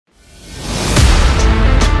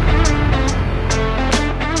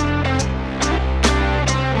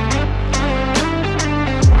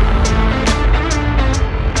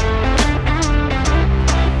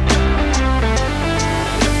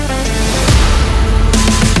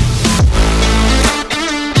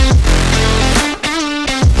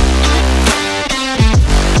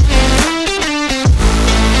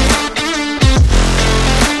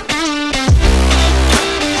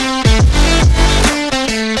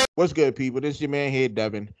What's good, people? This is your man here,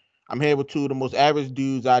 Devin. I'm here with two of the most average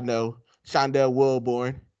dudes I know, Shondell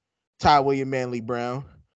Wilborn, Ty William Manley Brown.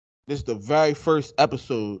 This is the very first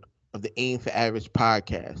episode of the Aim for Average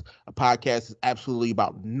podcast. A podcast is absolutely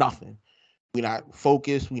about nothing. We're not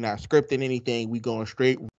focused, we're not scripting anything. We going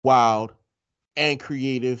straight wild and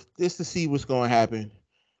creative just to see what's going to happen.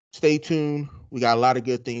 Stay tuned. We got a lot of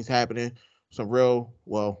good things happening. Some real,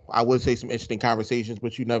 well, I would say some interesting conversations,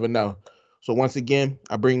 but you never know. So once again,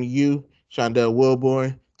 I bring to you Shondell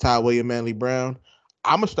Wilborn, Ty William Manley Brown.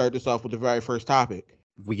 I'm gonna start this off with the very first topic.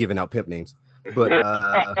 We giving out pimp names. But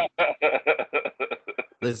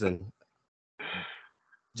listen,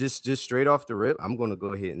 just straight off the rip, I'm gonna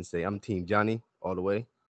go ahead and say I'm Team Johnny all the way.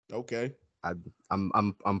 Okay. I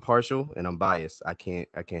I'm partial and I'm biased. I can't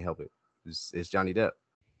help it. It's Johnny Depp.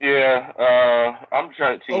 Yeah, I'm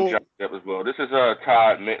trying to team Oh, Johnny Depp as well. This is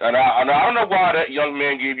Todd, and I don't know why that young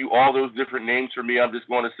man gave you all those different names for me. I'm just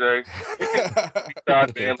going to say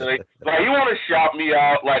Todd Manley. Like you want to shout me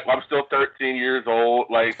out like I'm still 13 years old.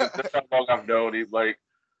 Like that's how long I've known him. Like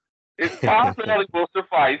it's Todd Manley will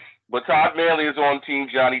suffice, but Todd Manley is on Team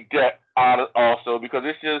Johnny Depp also because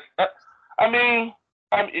it's just.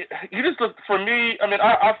 You just look for me. I mean,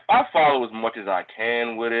 I follow as much as I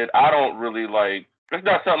can with it. I don't really like. It's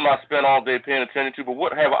not something I spend all day paying attention to. But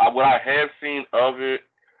what I have seen of it,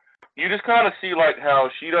 you just kind of see like how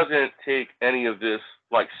she doesn't take any of this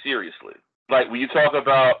like seriously. Like when you talk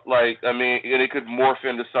about like, and it could morph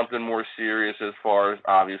into something more serious as far as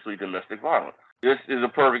obviously domestic violence. This is a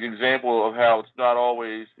perfect example of how it's not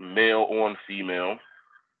always male on female.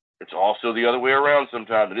 It's also the other way around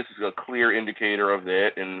sometimes, and this is a clear indicator of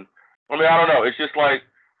that. And I don't know. It's just like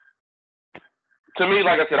to me,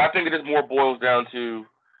 like I said, I think it just more boils down to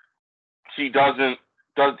she doesn't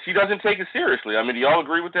take it seriously. I mean, do y'all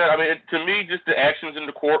agree with that? I mean, to me, just the actions in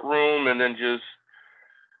the courtroom, and then just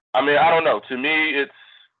I don't know. To me, it's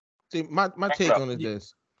see, my take on it is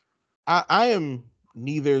this. I am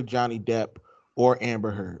neither Johnny Depp or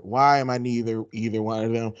Amber Heard. Why am I neither either one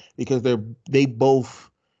of them? Because they both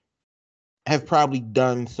have probably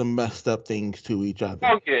done some messed up things to each other.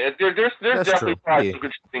 oh yeah, there's That's definitely true. probably Yeah, some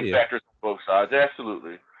contributing yeah. factors on both sides,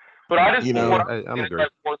 absolutely. But I just You Yeah, what know, I'm I'm saying is agree. like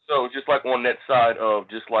more so just like on that side of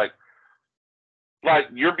just like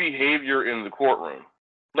your behavior in the courtroom.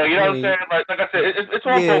 Like you I know what I'm mean, saying? Like I said, it's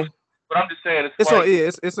on both. yeah, But I'm just saying it's it's on like yeah,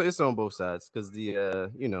 it's on both sides because the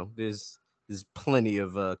there's plenty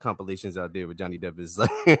of compilations out there with Johnny Depp is like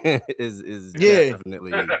is yeah.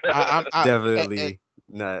 definitely I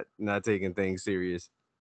not taking things serious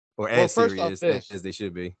or well, as serious as they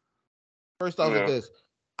should be. first off is yeah. this.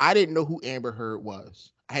 I didn't know who Amber Heard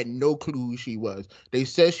was. I had no clue who she was. They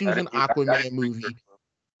said she was in I Aquaman didn't research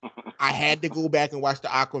movie. I had to go back and watch the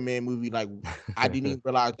Aquaman movie. Like I didn't even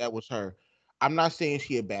realize that was her. I'm not saying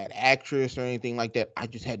she a bad actress or anything like that. I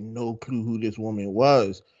just had no clue who this woman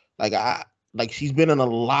was. Like I like she's been in a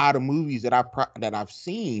lot of movies that I've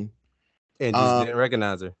seen. And just Um, didn't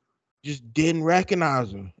recognize her. just didn't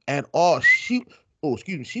recognize her at all. Excuse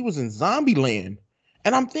me, she was in Zombieland,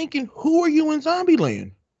 and I'm thinking, who are you in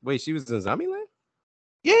Zombieland? Wait, she was in Zombieland?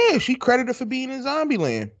 Yeah, she credited for being in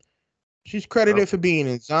Zombieland. She's Oh, credited for being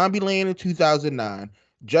in Zombieland in 2009,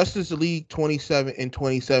 Justice League 27 in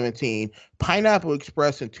 2017, Pineapple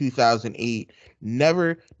Express in 2008.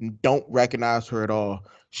 Never, don't recognize her at all.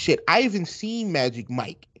 Shit, I even seen Magic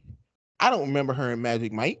Mike. I don't remember her in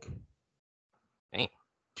Magic Mike. dang.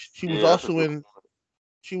 She was yeah, that's a also good in.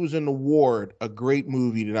 She was in The Ward, a great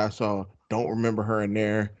movie that I saw. Don't remember her in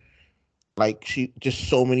there. Like she just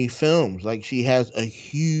so many films. Like she has a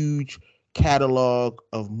huge catalog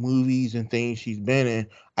of movies and things she's been in.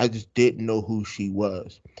 I just didn't know who she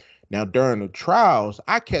was. Now during the trials,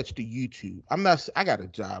 I catch the YouTube. I'm not. I got a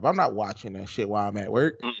job. I'm not watching that shit while I'm at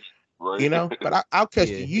work. one. Right. You know. But I'll catch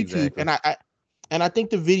Yeah, the YouTube, exactly. and I think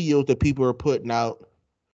the videos that people are putting out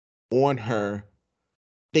on her,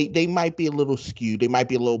 they might be a little skewed. They might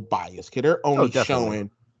be a little biased because they're Oh, only definitely.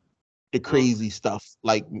 showing the Mm. crazy stuff,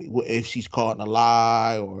 like if she's caught in a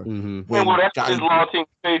lie or Mm-hmm. And well, when that's what his Johnny. law team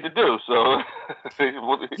paid to do. So,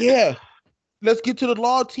 Yeah, let's get to the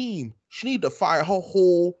law team. She need to fire her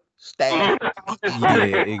whole staff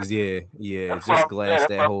Yeah, immediately. yeah. that's what Just I'm saying. glass That's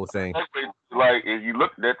that what whole thing. I'm saying. Like, if you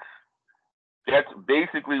look, that's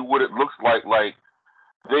basically what it looks like. Like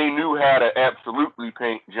they knew how to absolutely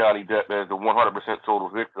paint Johnny Depp as the 100% total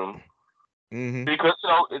victim Hmm. because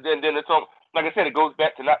then it's all like I said, it goes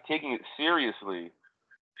back to not taking it seriously.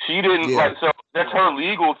 She didn't Yeah, like so that's her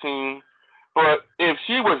legal team. But if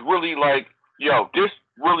she was really like, yo,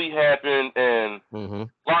 really happened and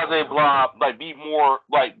blah blah blah, like be more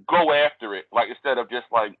like go after it, like instead of just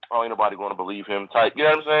like, oh, ain't nobody going to believe him type. You know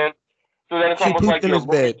what I'm saying? So then it's She almost pooped like in your his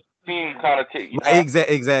bed. team kind of take.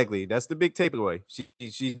 Exactly. That's the big takeaway.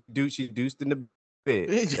 She deuced in the bed.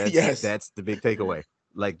 Yes. That's the big takeaway.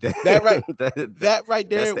 Like that. That right. that That right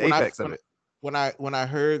there. That's the apex of it. When I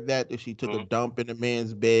heard that she took a dump in the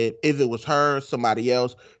man's bed, if it was her, somebody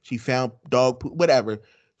else, she found dog poop, whatever.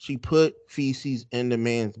 She put feces in the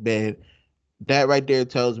man's bed. That right there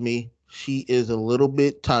tells me she is a little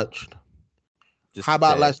bit touched. Just How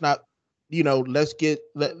about let's not, let's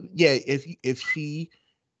if she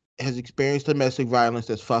has experienced domestic violence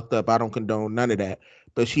that's fucked up, I don't condone none of that.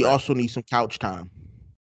 But she also needs some couch time.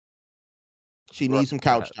 She needs some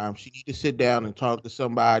couch time. She needs to sit down and talk to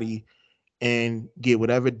somebody and get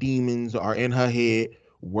whatever demons are in her head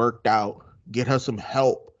worked out. Get her some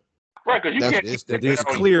help. Right, because you can't. There's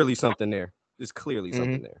clearly something there. There's clearly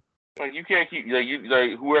something there. Like you can't keep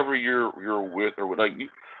like whoever you're with or like you.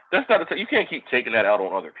 That's not you can't keep taking that out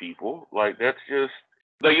on other people. Like that's just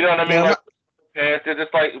like you know what I mean. Like past it,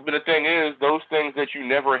 it's like, but the thing is, those things that you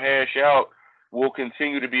never hash out will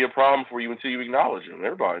continue to be a problem for you until you acknowledge them.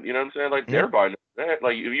 Everybody, you know what I'm saying? Like everybody knows that.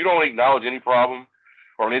 Like if you don't acknowledge any problem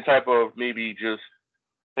or any type of maybe just,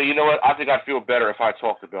 hey, you know what? I think I'd feel better if I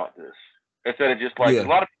talked about this instead of just like a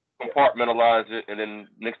lot of people compartmentalize it, and then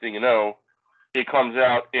next thing you know, it comes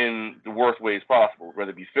out in the worst ways possible,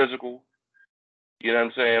 whether it be physical, you know what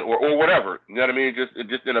I'm saying, or whatever. You know what I mean?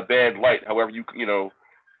 Just in a bad light. However you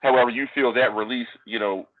feel that release,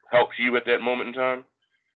 helps you at that moment in time.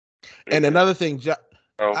 And another thing,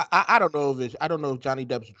 I don't know if Johnny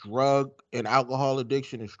Depp's drug and alcohol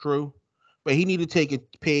addiction is true, but he need to take a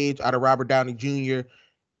page out of Robert Downey Jr.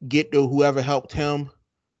 Get to whoever helped him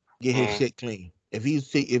get his shit clean. If he's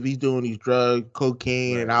doing these drugs,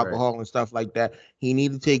 cocaine, and alcohol and stuff like that, he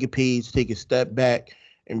need to take a page, take a step back,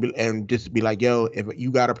 and just be like, yo, if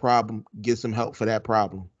you got a problem, get some help for that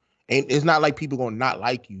problem. And it's not like people gonna not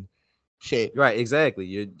like you. Shit. Right, exactly.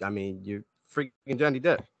 You're freaking Johnny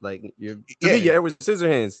Depp. Like you're Edward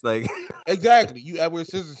Scissorhands. Like exactly. You Edward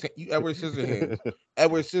Scissorhands.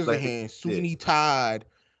 Edward Scissorhands. Like, Sweeney Todd.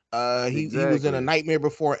 He was in A Nightmare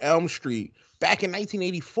Before Elm Street. Back in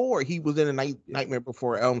 1984, he was in A Nightmare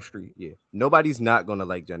Before Elm Street. Yeah. Nobody's not gonna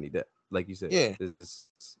like Johnny Depp, like you said. Yeah.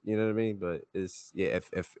 You know what I mean? But it's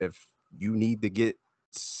if you need to get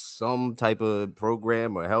some type of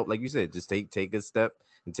program or help, like you said, just take a step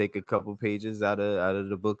and take a couple pages out of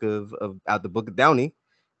the book of Downey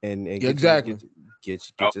and get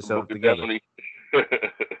yourself together.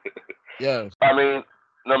 Yeah. I mean,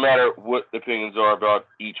 no matter what the opinions are about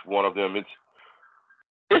each one of them,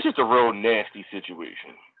 it's just a real nasty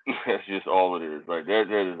situation. That's just all it is. Like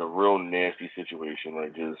that is a real nasty situation.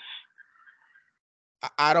 Like just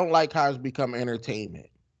I don't like how it's become entertainment.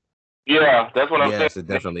 Yeah, that's what I'm saying. Yes, it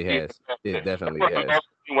definitely has. It definitely has.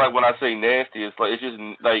 Like when I say nasty, it's just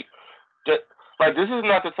like this is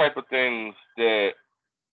not the type of things that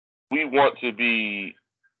we want to be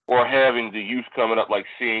or having the youth coming up like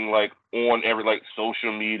seeing like on every like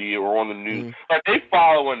social media or on the news. Like they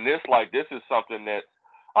following this like this is something that,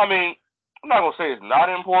 I mean, I'm not gonna say it's not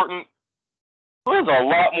important. There's a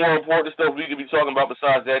lot more important stuff we could be talking about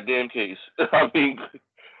besides that damn case. I mean,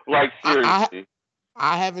 like seriously.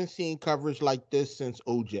 I haven't seen coverage like this since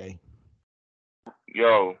OJ.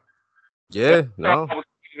 Yo. Yeah, no. I was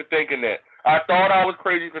crazy for thinking that. I thought I was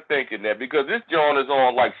crazy for thinking that because this joint is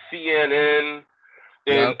on like CNN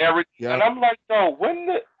and everything. Yep. And I'm like, yo,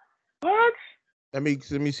 what? Let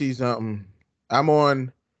me see something. I'm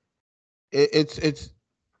on. It's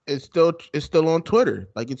still on Twitter.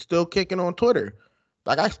 Like it's still kicking on Twitter.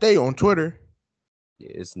 Like I stay on Twitter.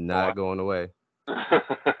 Yeah, it's not going away.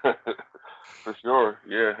 For sure.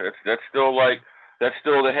 Yeah, that's still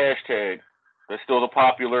the hashtag. That's still the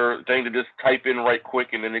popular thing to just type in right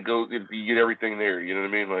quick and then you get everything there. You know what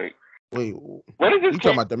I mean? Like, wait, what is this? You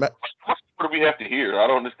talking about what do we have to hear? I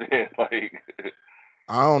don't understand. Like,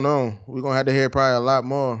 I don't know. We're gonna have to hear probably a lot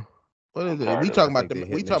more. What is it? We talking about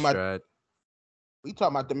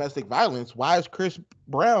domestic violence. Why is Chris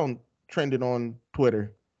Brown trending on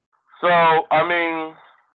Twitter? So I mean,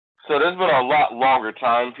 there's been a lot longer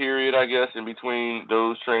time period, I guess, in between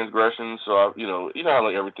those transgressions. So you know how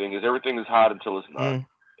like everything is hot until it's not.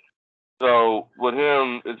 So with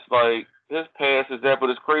him, it's like his past is that, but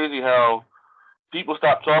it's crazy how people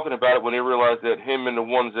stop talking about it when they realize that him and the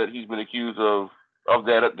ones that he's been accused of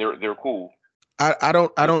that they're cool. I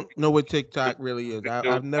don't know what TikTok really is.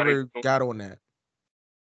 I've never got on that.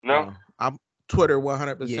 No, I'm Twitter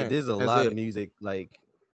 100%. Yeah, there's a lot of music like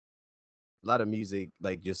lot of music,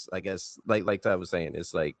 like just I guess like Ty was saying,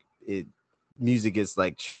 it's like music is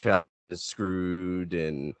like screwed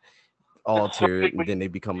and altered, and then they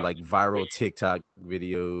become like viral TikTok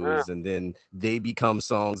videos, and then they become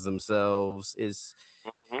songs themselves. It's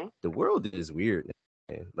the world is weird,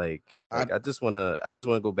 man. Like I just wanna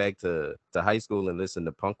go back to high school and listen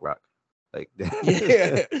to punk rock. Like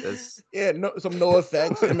Yeah, that's no, some No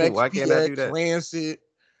Effects, why can't I do MXPX, that? Rancid.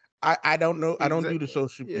 I don't know. I don't do the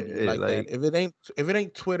social media like that. If it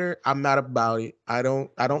ain't Twitter, I'm not about it. I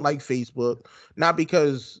don't like Facebook. Not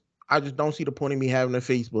because I just don't see the point of me having a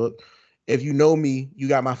Facebook. If you know me, you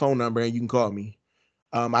got my phone number and you can call me.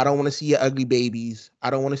 I don't want to see your ugly babies.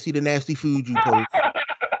 I don't want to see the nasty food you post. You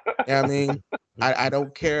know what I mean? I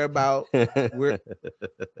don't care about where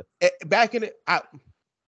back in it. I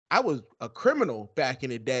was a criminal back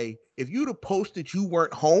in the day. If you'd have posted you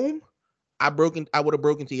weren't home, I would have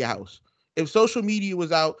broken to your house. If social media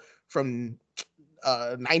was out from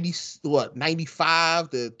 95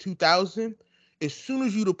 to 2000, as soon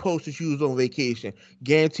as you'd have posted you was on vacation,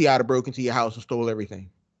 guarantee I'd have broken to your house and stole everything.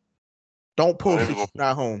 Don't post that you're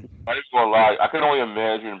not home. I just gonna lie. I can only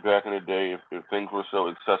imagine back in the day if things were so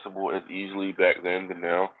accessible as easily back then than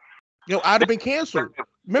now. I'd have been canceled.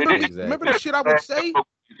 Remember the shit I would say?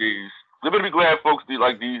 They better be glad folks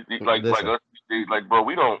like these like us. Like, bro,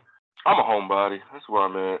 we don't. I'm a homebody. That's where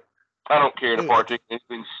I'm at. I don't care to partake in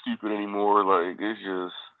anything stupid anymore. Like, it's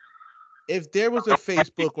just. If there was a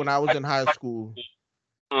Facebook when I was in high school,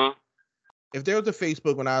 if there was a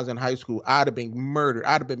Facebook when I was in high school, I'd have been murdered.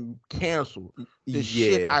 I'd have been canceled. The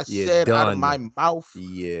shit I said out of my mouth.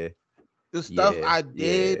 Yeah. The stuff I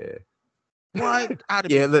did. Yeah. What?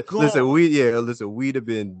 I'd have been gone. Listen, we'd have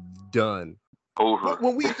been done. Over.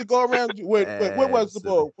 When we used to go around, what was the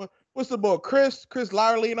ball? What's the ball? Chris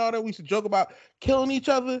Lyerly and all that. We used to joke about killing each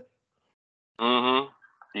other. Yvonne.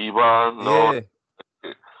 No.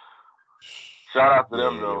 Shout out to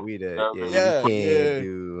them though. We can't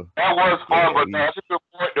do. That was fun, but that's a good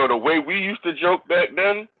point though. The way we used to joke back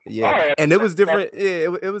then. Yeah, and it was different.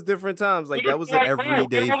 Yeah, it was different times. Like that was an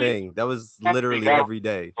everyday thing. That was literally every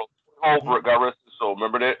day. Holbrook got arrested. So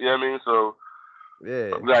remember that? You know what I mean? So.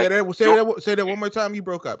 Yeah. Say that one more time. You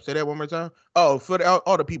broke up. Say that one more time. Oh, for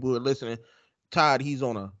all the people who are listening, Todd, he's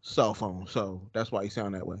on a cell phone, so that's why he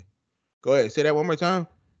sound that way. Go ahead. Say that one more time.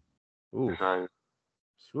 Oof.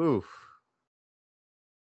 Oof.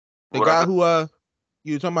 The guy who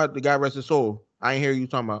you talking about, the guy rest his soul. I ain't hear you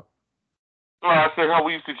talking about. No, I said how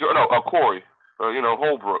we used to Corey.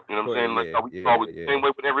 Holbrook. You know what I'm saying? Like how we always the same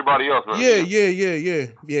way with everybody else. Right?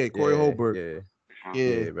 Yeah. Corey Holbrook.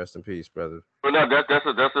 Yeah. Rest in peace, brother. But no, that's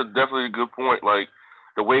definitely a good point. Like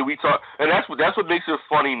the way we talk, and that's what makes it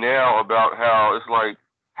funny now about how it's like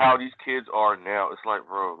how these kids are now. It's like,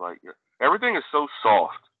 bro, like everything is so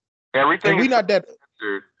soft. Everything. And we're not that.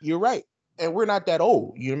 You're right. And we're not that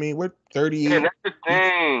old. You know what I mean? We're 38. And that's the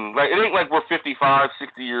thing. Like it ain't like we're 55,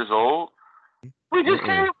 60 years old. We just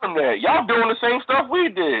came from that. Y'all doing the same stuff we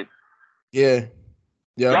did. Yeah.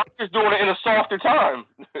 Y'all just doing it in a softer time.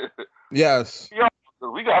 Yes.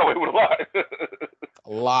 We got away with a lot.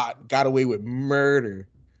 A lot. Got away with murder.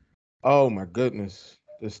 Oh my goodness.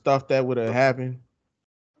 The stuff that would have happened.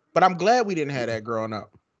 But I'm glad we didn't have that growing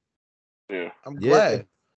up. Yeah. I'm glad.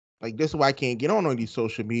 Like this is why I can't get on these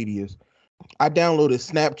social medias. I downloaded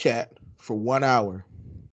Snapchat for 1 hour.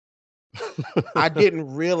 I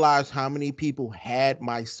didn't realize how many people had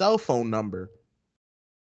my cell phone number.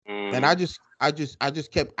 And I just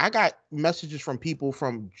kept, I got messages from people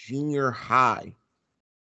from junior high.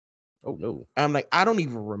 Oh no. I'm like, I don't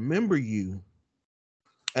even remember you.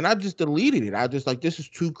 And I just deleted it. I just like, this is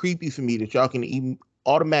too creepy for me that y'all can even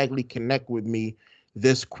automatically connect with me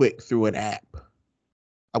this quick through an app.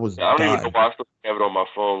 I was I don't even know why I still have it on my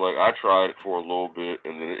phone. Like I tried it for a little bit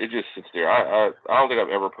and then it just sits there. I don't think I've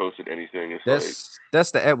ever posted anything. It's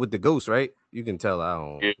that's the app with the ghost, right? You can tell I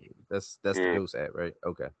don't. Yeah. That's the ghost app, right?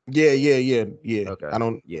 Okay. Yeah. Okay. I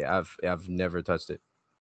don't. Yeah, I've never touched it.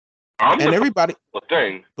 And everybody.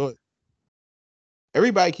 Thing.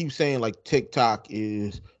 Everybody keeps saying like TikTok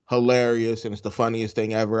is hilarious and it's the funniest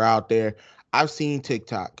thing ever out there. I've seen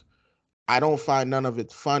TikTok. I don't find none of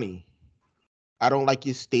it funny. I don't like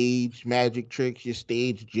your stage magic tricks, your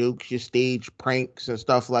stage jokes, your stage pranks and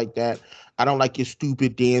stuff like that. I don't like your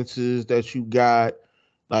stupid dances that you got.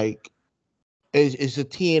 Like, it's a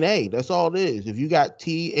TNA. That's all it is. If you got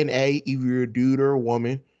T and A, either you're a dude or a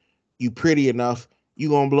woman, you pretty enough, you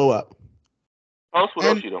gonna blow up. What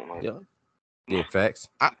else you don't like? Yeah, facts.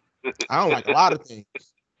 I don't like a lot of things.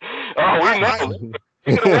 Oh, we know.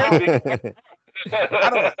 I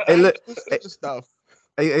don't like this stuff.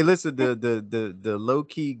 Hey, listen, the low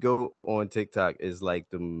key go on TikTok is like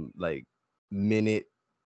like minute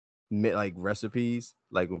like recipes,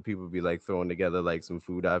 like when people be like throwing together like some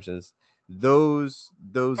food options. Those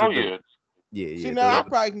are Oh dope. yeah. See, Yeah, now I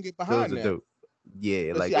probably can get those behind are that. dope.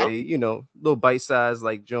 Yeah, But see, like I, they, little bite size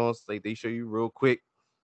like Jones, like they show you real quick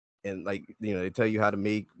and like they tell you how to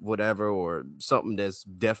make whatever or something that's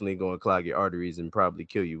definitely going to clog your arteries and probably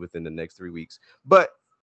kill you within the next 3 weeks. But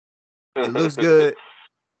it looks good.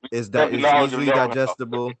 Have the It's knowledge of easily knowing how.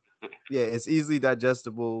 digestible. Yeah, it's easily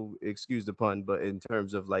digestible. Excuse the pun, but in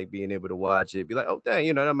terms of like being able to watch it, be like, oh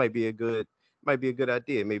dang, that might be a good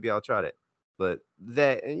idea. Maybe I'll try that. But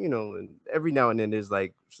that, and and every now and then there's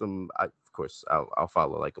like of course, I'll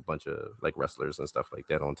follow like a bunch of like wrestlers and stuff like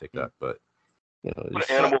that on TikTok. But But it's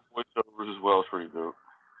but animal voiceovers as well is pretty dope.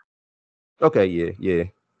 okay. Yeah.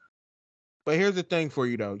 but here's the thing for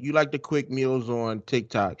you though. You like the quick meals on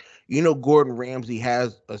TikTok. You know Gordon Ramsay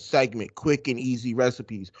has a segment, quick and easy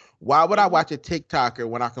recipes. Why would I watch a TikToker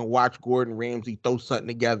when I can watch Gordon Ramsay throw something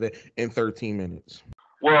together in 13 minutes?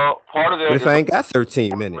 Well, part of What that if is I the ain't got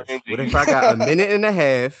 13 Gordon minutes? What if Ramsay. I got a minute and a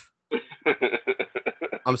half?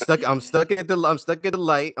 I'm stuck at the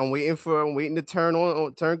light. I'm waiting to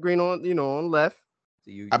turn green on left.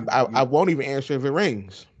 So you you I you won't even answer if it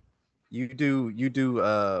rings. you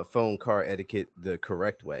do phone car etiquette the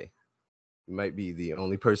correct way. You might be the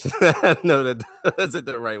only person I know that does it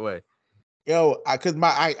the right way. Yo, I've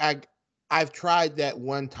tried that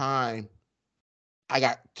one time. I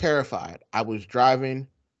got terrified. I was driving.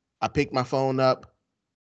 I picked my phone up.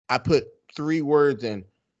 I put 3 words in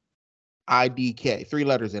IDK, 3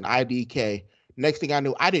 letters in IDK. Next thing I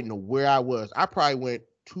knew, I didn't know where I was. I probably went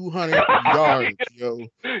 200 yards, yo.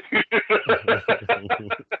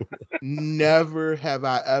 Never have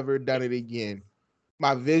I ever done it again.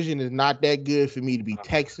 My vision is not that good for me to be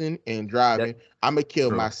texting and That driving. I'm gonna kill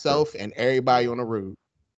true. myself and everybody on the road.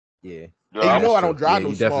 Yeah, Yeah, And I you know was that's I don't true. Yeah, drive no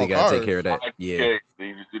you small definitely gotta take care cars. of that. Yeah. okay.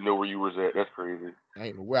 You just didn't know where you was at. That's crazy. I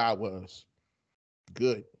ain't know where I was.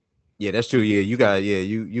 Good. Yeah, that's true. Yeah, you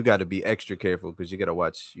got to be extra careful because you got to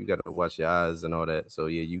watch your eyes and all that. So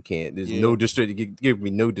yeah, you can't. There's Yeah. no give me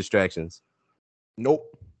no distractions.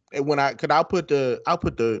 Nope. And when I'll put the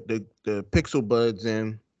Pixel Buds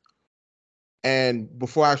in, and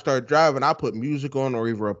before I start driving, I'll put music on or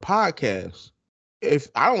even a podcast. If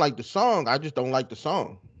I don't like the song, I just don't like the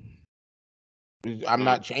song. I'm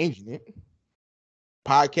not changing it.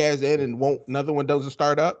 Podcast in and won't another one doesn't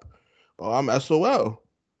start up. Oh, I'm SOL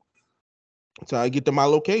until I get to my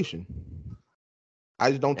location. I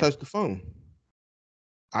just don't touch the phone.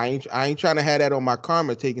 I ain't trying to have that on my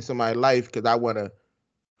karma taking somebody's life because I want to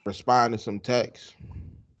respond to some text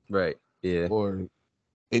Right. Yeah. or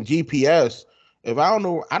in GPS. If I don't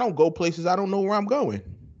know, I don't go places. I don't know where I'm going.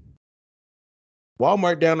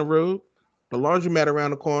 Walmart down the road, the laundromat around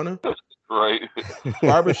the corner, Right.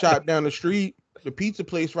 barbershop down the street, the pizza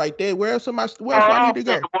place right there. Where else Well, do I need to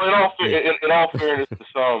go? Yeah. in all fairness to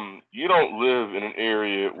some, you don't live in an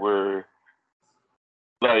area where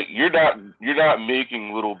like you're not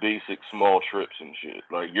making little basic small trips and shit.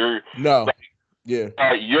 Like No.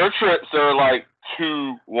 Yeah. your trips are like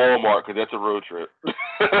to Walmart because that's a road trip.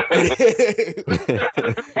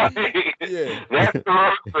 Yeah. That's the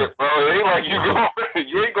road trip, bro. It ain't like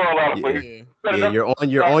you ain't going a lot of Yeah. places. Yeah. Yeah, you're on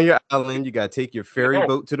your island. You gotta take your ferry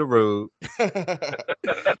boat to the road.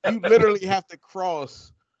 You literally have to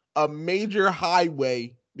cross a major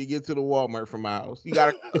highway to get to the Walmart from my house. You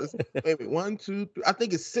gotta wait, 1, 2, 3, I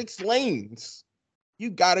think it's 6 lanes. You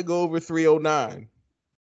gotta go over 309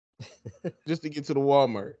 just to get to the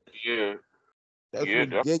Walmart. Yeah, That's yeah,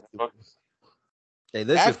 definitely. ridiculous. Hey,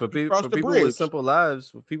 listen, After for you people cross for the people with bridge. simple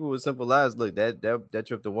lives, look, that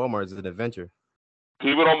trip to Walmart is an adventure.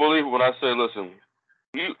 People don't believe it when I say, listen,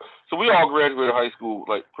 so we all graduated high school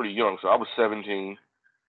like pretty young. So I was 17.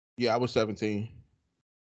 Yeah, I was 17.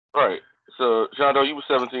 Right. So Shondo, you was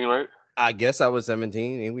 17, right? I guess I was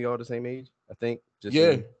 17. Ain't we all the same age? I think.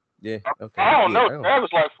 Yeah. Yeah. Okay. I don't Yeah. know. Travis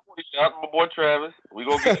like 40. Shout out to my boy Travis. We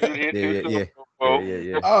gonna get you here Yeah. too. Yeah.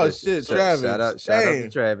 Yeah. Oh shit, Travis. Shout out to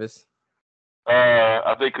Travis.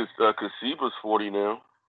 I think Kasiba's 40 now.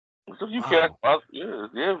 So you can't. Wow.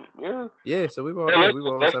 Yeah. Yeah. So we were Hey,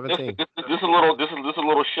 all 17. This is a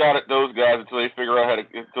little shot at those guys until they figure out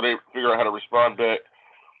how to respond back.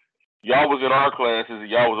 Y'all was in our classes and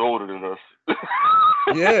y'all was older than us.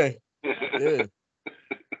 Yeah. Yeah.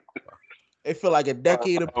 They feel like a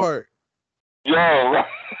decade apart. Yo, right.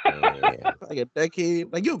 Yeah. Like a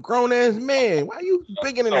decade. Like you a grown ass man. Why you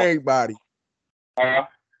bigger than everybody?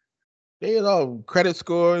 They had all credit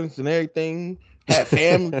scores and everything. Had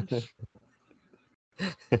families.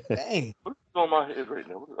 Dang. on my head right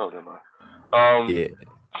now? Oh, never mind. Yeah.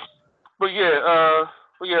 But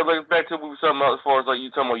yeah, like back to what we were talking about as far as like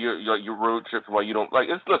you talking about your road trips and why you don't like.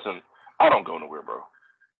 It's listen, I don't go nowhere, bro.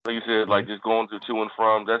 Like you said, like just going to and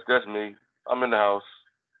from. That's me. I'm in the house.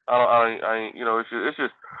 I ain't you know, it's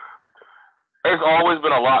just there's always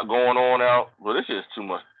been a lot going on out, but it's just too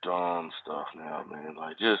much dumb stuff now, man.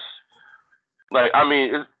 Like just like I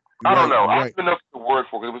mean, I don't know. I don't even know the word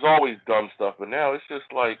for it. It was always dumb stuff, but now it's just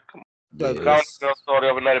like come on. Yeah, I saw the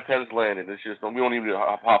other night at Penn's Landing. It's just we don't even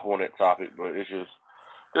hop on that topic, but it's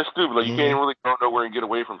stupid. Like you can't really go nowhere and get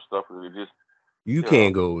away from stuff. It just you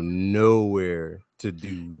can't go nowhere to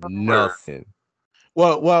do nothing.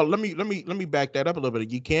 Well, let me back that up a little bit.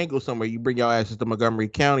 You can go somewhere. You bring your asses to Montgomery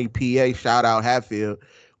County, PA. Shout out Hatfield,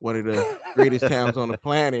 one of the greatest towns on the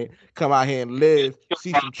planet. Come out here and live.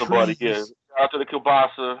 See some trees. Buddy, yeah. Shout out to the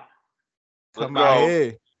kielbasa. Come out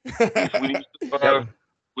here.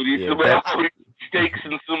 We need some steaks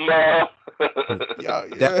and some. That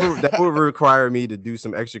would require me to do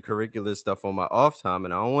some extracurricular stuff on my off time,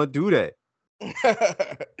 and I don't want to do that.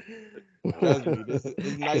 Trust me, this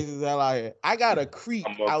is nice as hell out here. I got a creek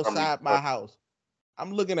outside my house.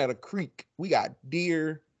 I'm looking at a creek. We got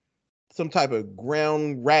deer, some type of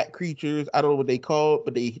ground rat creatures. I don't know what they call it,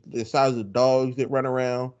 but the size of dogs that run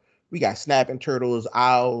around. We got snapping turtles,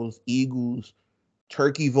 owls, eagles,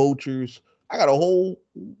 turkey vultures. I got a whole.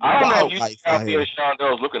 I don't know if you out there,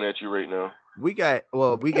 Shondel's looking at you right now. We got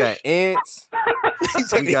ants.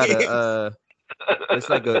 We got it's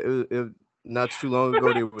like not too long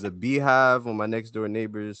ago there was a beehive on my next door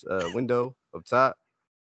neighbor's window up top.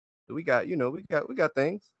 So we got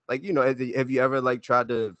things like have you ever like tried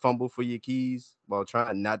to fumble for your keys while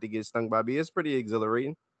trying not to get stung by bees? It's pretty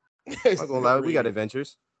exhilarating. I'm not gonna lie, we got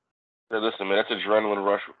adventures. Hey, listen, man, that's adrenaline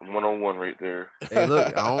rush 101 right there. Hey, look,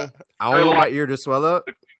 I don't want my ear to swell up.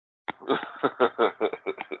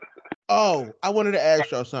 Oh, I wanted to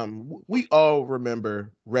ask y'all something. We all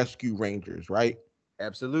remember Rescue Rangers, right?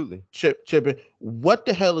 Absolutely. Chippin', what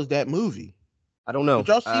the hell is that movie? I don't know. Did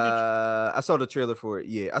y'all see I saw the trailer for it.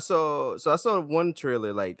 Yeah, I saw one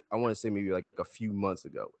trailer like I want to say maybe like a few months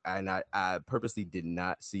ago, and I purposely did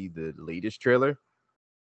not see the latest trailer.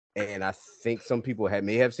 And I think some people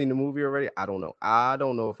may have seen the movie already. I don't know. I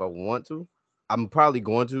don't know if I want to. I'm probably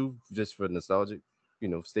going to just for nostalgic,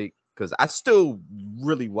 sake, because I still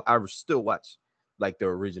watch like the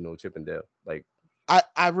original Chip and Dale. Like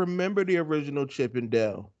I remember the original Chip and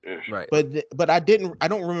Dale, right? But I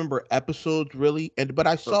don't remember episodes really. But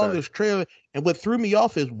I saw this trailer, and what threw me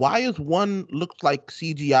off is why is one looks like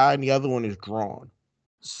CGI and the other one is drawn.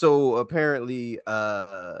 So apparently,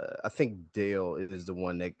 I think Dale is the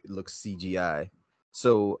one that looks CGI.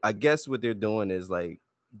 So I guess what they're doing is like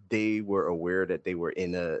they were aware that they were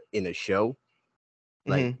in a show,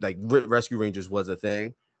 like Rescue Rangers was a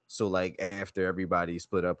thing. So like after everybody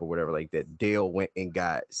split up or whatever like that, Dale went and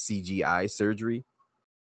got CGI surgery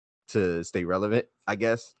to stay relevant, I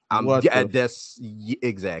guess.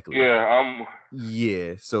 Exactly.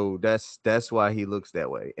 Yeah, so that's why he looks that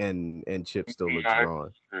way, and Chip still looks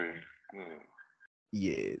drawn.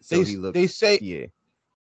 Yeah, so he looks. They say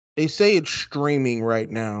it's streaming right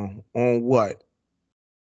now on what?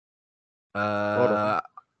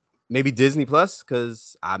 Maybe Disney Plus,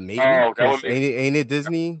 because ain't it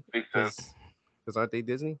Disney? Because aren't they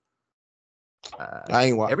Disney? I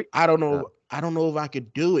don't know. I don't know if I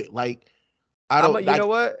could do it. Like I don't. You know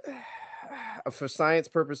what? For science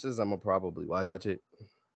purposes, I'm gonna probably watch it.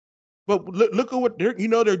 But look at what they're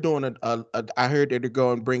doing. I heard that they're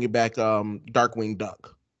going to bring it back. Darkwing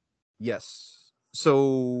Duck. Yes.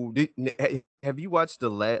 So have you watched the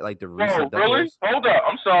recent? Oh, really? Hold up.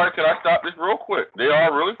 I'm sorry. Can I stop this real quick? They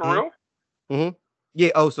are really for real? Mm-hmm. Yeah.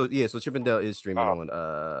 Oh, so Chip and Dale is streaming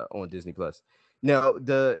on Disney Plus. Now,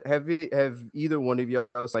 have either one of you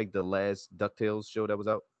like the last DuckTales show that was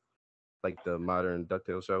out, like the modern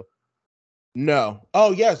DuckTales show? No.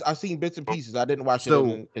 Oh yes, I've seen bits and pieces. I didn't watch it.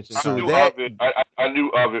 I knew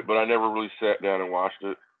of it, but I never really sat down and watched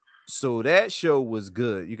it. So that show was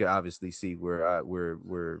good. You can obviously see where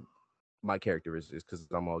my character is because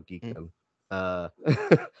I'm all geeked.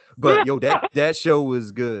 But yo, that show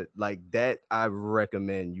was good. Like that, I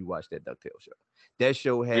recommend you watch that DuckTales show. That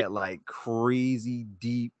show had like crazy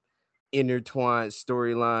deep intertwined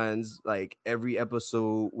storylines. Like every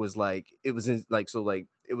episode was like it was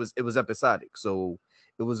episodic. So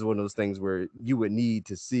it was one of those things where you would need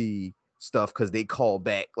to see stuff because they call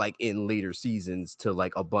back like in later seasons to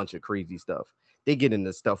like a bunch of crazy stuff. They get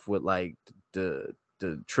into stuff with like the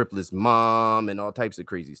triplets mom and all types of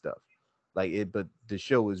crazy stuff. Like it, but the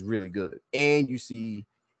show is really good, and you see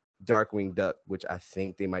Darkwing Duck, which I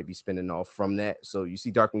think they might be spinning off from that. So you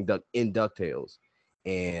see Darkwing Duck in DuckTales,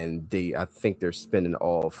 and I think they're spinning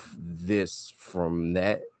off this from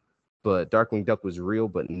that. But Darkwing Duck was real,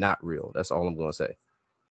 but not real. That's all I'm gonna say.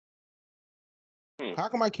 How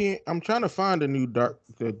come I can't? I'm trying to find the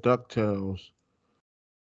DuckTales.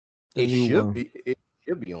 The It new should one. be. It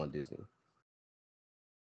should be on Disney.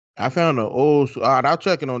 I found the old. All right, I'll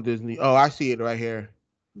check it on Disney. Oh, I see it right here.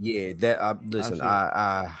 Yeah, that. Listen, see it.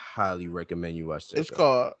 I highly recommend you watch that. It's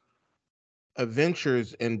called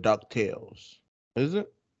Adventures in DuckTales. Is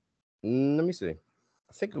it? Let me see.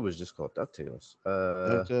 I think it was just called DuckTales.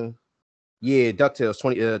 DuckTales? Yeah, DuckTales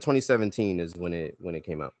 2017 is when it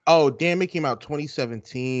came out. Oh, damn! It came out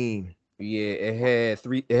 2017. Yeah, it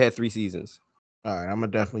had three seasons. All right, I'm gonna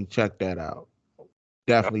definitely check that out.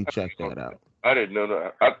 Definitely check that out. I didn't know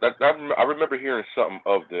that. I remember hearing something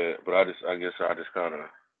of that, but I guess I just kind of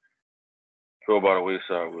throw by the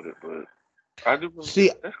wayside with it. But I do see.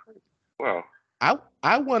 That's crazy. Wow.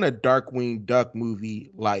 I want a Darkwing Duck movie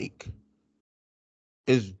like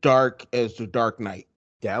as dark as The Dark Knight.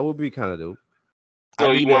 That would be kind of dope.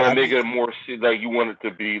 So you want to make it more like you want it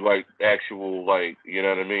to be like actual, like, you know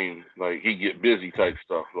what I mean? Like he get busy type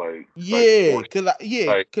stuff, like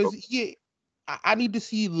I need to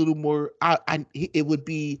see a little more. It would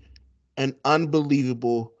be an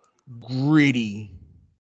unbelievable gritty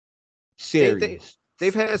series.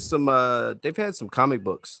 They've had some comic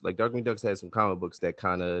books. Like Darkwing Duck's had some comic books that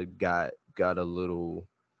kind of got a little,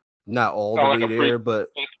 not all the way there, but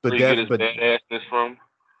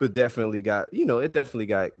definitely got, it definitely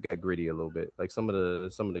got gritty a little bit. Like some of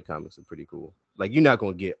the comics are pretty cool. Like you're not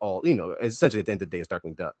gonna get all, essentially at the end of the day it's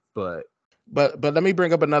Darkwing Duck, but let me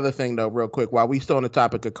bring up another thing though real quick while we still on the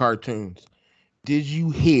topic of cartoons. Did you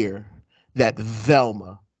hear that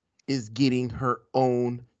Velma is getting her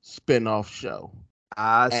own spin-off show?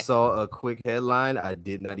 I saw a quick headline. I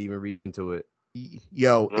did not even read into it.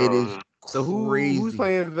 Yo, it is so crazy. Who's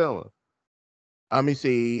playing Velma? Let me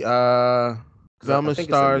see. Velma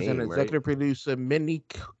stars and executive producer Mindy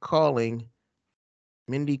Kaling.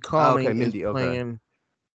 Mindy Kaling is playing.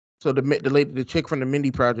 So the chick from the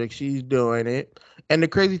Mindy Project, she's doing it. And the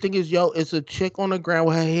crazy thing is, it's a chick on the ground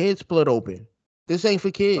with her head split open. This ain't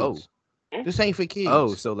for kids. Oh. This ain't for kids.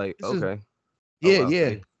 Oh, so like, okay.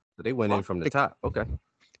 Yeah. So they went in from the top. Okay.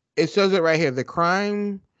 It says it right here. The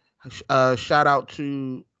crime, shout out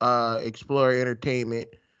to Explorer Entertainment,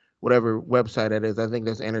 whatever website that is. I think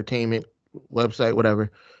that's entertainment website,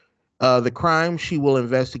 whatever. The crime she will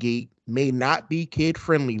investigate may not be kid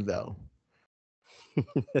friendly though.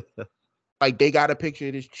 Like they got a picture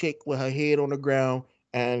of this chick with her head on the ground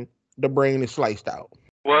and the brain is sliced out.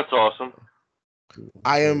 Well, that's awesome.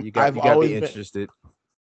 I've always been interested.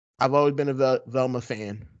 I've always been a Velma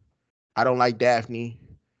fan. I don't like Daphne.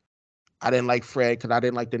 I didn't like Fred because I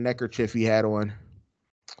didn't like the neckerchief he had on.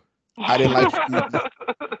 I didn't like Scooby.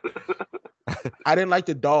 I didn't like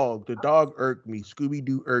the dog. The dog irked me.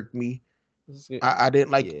 Scooby-Doo irked me. I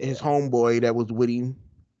didn't like his homeboy that was with him.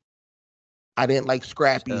 I didn't like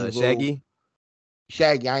Scrappy. Shaggy?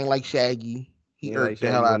 Shaggy. I ain't like Shaggy. He irked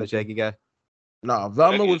the hell out of Shaggy guy. No,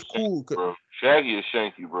 Velma was cool. Bro. Shaggy is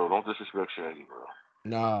Shanky, bro. Don't disrespect Shaggy, bro.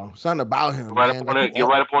 No, something about him. You're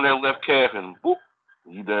right up on that left calf and boop,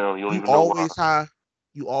 you down. You don't even know why.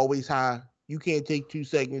 You always high. You can't take 2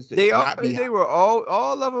 seconds. They were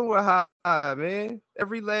all of them were high, man.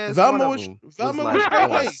 Every last one of them. Velma was straight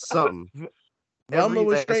like something. Velma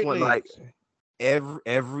was straight one, like every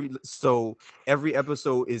episode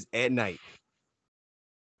is at night.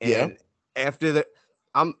 And after that,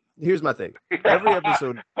 here's my thing. Every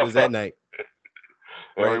episode is at night.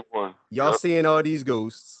 Right? Y'all seeing all these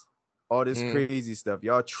ghosts, all this crazy stuff.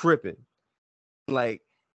 Y'all tripping. Like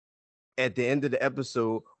at the end of the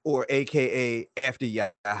episode, or AKA after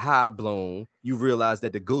you're high blown, you realize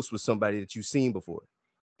that the ghost was somebody that you've seen before.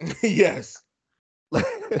 Yes.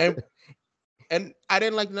 and I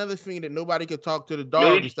didn't like another thing that nobody could talk to the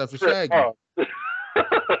dog and stuff for Shaggy.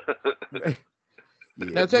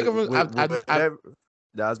 Now take it from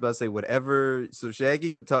I was about to say whatever. So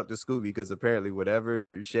Shaggy talked to Scooby because apparently whatever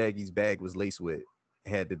Shaggy's bag was laced with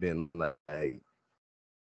had to been like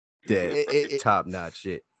that top notch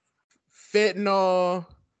shit. Fentanyl.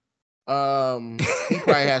 He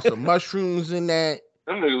probably had some mushrooms in that.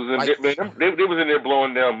 Them niggas was in there, man. They was in there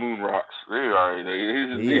blowing down moon rocks. It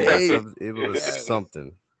was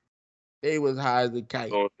something. They was high as a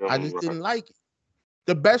kite. I just didn't like it.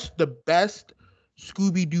 The best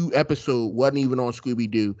Scooby-Doo episode wasn't even on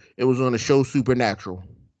Scooby-Doo. It was on the show Supernatural.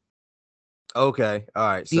 Okay. All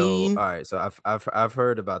right. So I've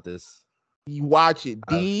heard about this. You watch it.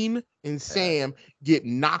 Dean and Sam get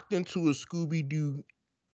knocked into a Scooby-Doo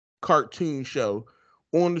cartoon show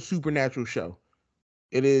on the Supernatural show.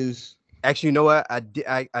 It is actually, you know what? I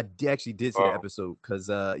actually did see the episode because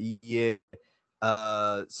yeah.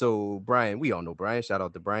 So Brian, we all know Brian. Shout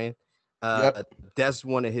out to Brian. That's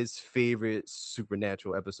one of his favorite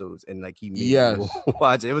Supernatural episodes, and like he made me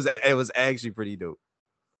watch it. It was actually pretty dope.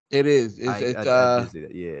 It is. I did see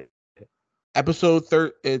that. Yeah.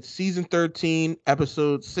 It's season 13,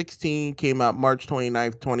 episode 16 came out March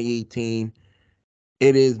 29th, 2018.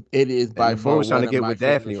 It is by far. I was trying to get with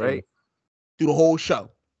Daphne, right? Through the whole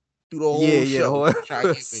show. Show.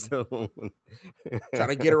 Trying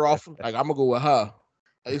to get her off. Like, I'm gonna go with her.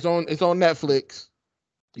 It's on Netflix.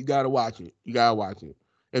 You gotta watch it.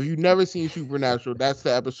 If you've never seen Supernatural, that's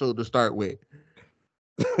the episode to start with.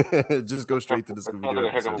 Just go straight to the Scooby-Doo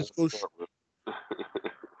episode.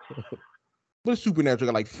 But Supernatural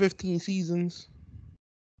got like 15 seasons.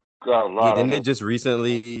 Got a lot. And it just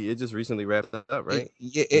recently wrapped up, right?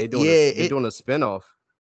 They're doing a spinoff.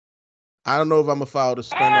 I don't know if I'm gonna follow the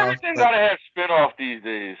spinoff. Everything gotta have spinoff these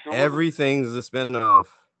days. So everything's a spinoff.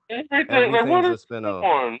 Everything's a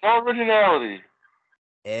spinoff. No originality.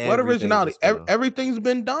 What originality? Everything's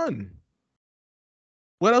been done.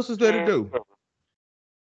 What else is there to do?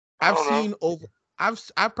 I've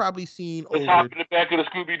probably seen Let's hop in the back of the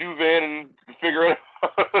Scooby-Doo van and figure it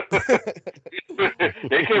out.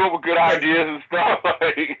 They came up with good ideas and stuff.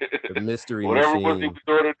 Like, the mystery whatever machine. was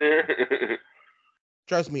sorted there.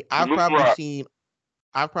 Trust me, I've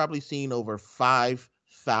probably seen over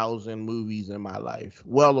 5,000 movies in my life.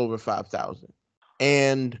 Well over 5,000.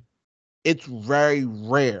 And it's very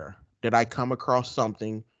rare that I come across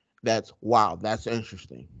something that's wow, that's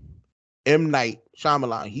interesting. M. Night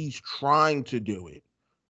Shyamalan, he's trying to do it,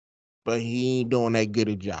 but he ain't doing that good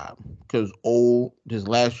a job. Because this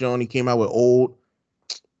last show he came out with Old.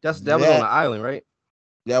 That was on the island, right?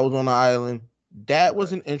 That was on the island. That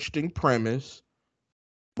was an interesting premise,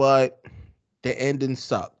 but the ending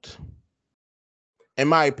sucked. In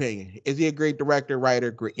my opinion, is he a great director,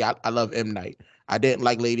 writer? Great. Yeah, I love M. Night. I didn't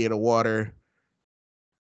like Lady of the Water.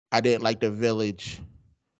 I didn't like The Village,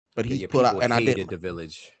 but he's put out, and I didn't The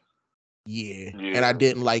Village. Yeah, and I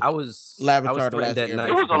didn't like. I was threatened that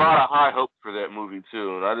there was a lot of high hopes for that movie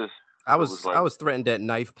too, and I was threatened at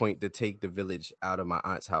knife point to take The Village out of my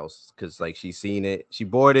aunt's house because like she seen it, she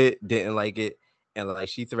bought it, didn't like it, and like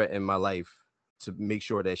she threatened my life to make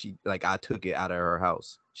sure that I took it out of her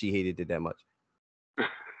house. She hated it that much.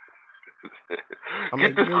 I'm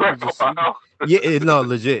Get like, this crap out. No,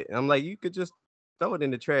 legit. I'm like, you could just throw it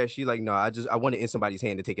in the trash. She like, no, I want it in somebody's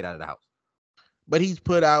hand to take it out of the house. But he's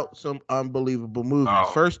put out some unbelievable movies.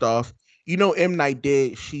 Oh. First off, M. Night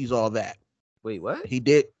did She's All That. Wait, what? He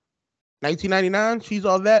did 1999. She's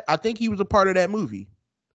All That. I think he was a part of that movie.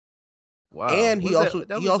 Wow. And was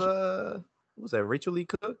that Rachel Lee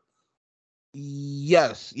Cook?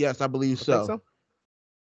 Yes, I believe so.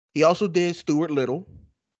 He also did Stuart Little,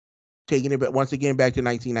 taking it once again back to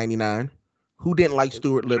 1999. Who didn't like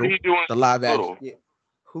Stuart Little? The live action. Yeah.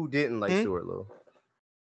 Who didn't like Stuart Little?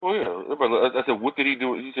 Oh yeah, I said, what did he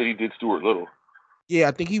do? He said he did Stuart Little. Yeah,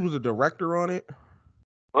 I think he was a director on it.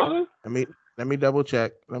 Huh? Let me double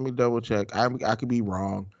check. I could be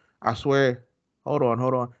wrong. I swear. Hold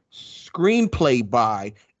on. Screenplay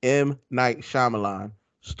by M. Night Shyamalan,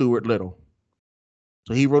 Stuart Little.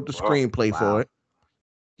 So he wrote the screenplay for it.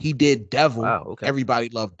 He did Devil. Wow, okay. Everybody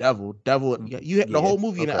loved Devil. You had the whole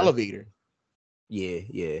movie in the elevator. Yeah.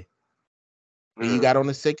 And you got on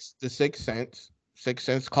the Sixth Sense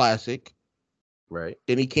classic. Right.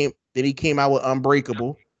 Then he came out with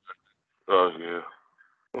Unbreakable. Oh yeah.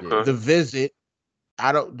 Okay. The Visit.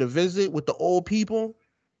 The Visit with the old people.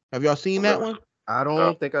 Have y'all seen that one? I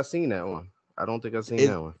don't think I've seen that one. That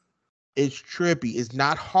one. It's trippy. It's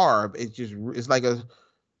not horror. It's like a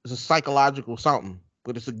psychological something,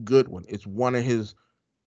 but it's a good one. It's one of his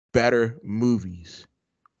better movies.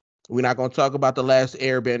 We're not gonna talk about The Last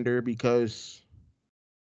Airbender because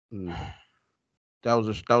that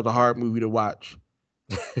was a hard movie to watch.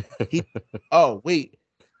 Take it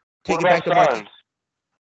back to March.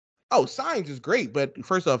 Oh, Signs is great, but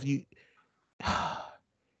first off, I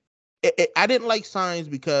didn't like Signs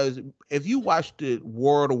because if you watch the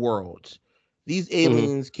War of the Worlds, these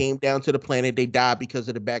aliens came down to the planet. They died because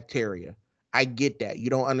of the bacteria. I get that. You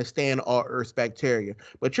don't understand all Earth's bacteria.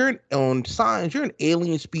 But on Signs, you're an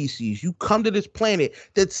alien species. You come to this planet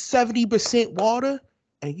that's 70% water,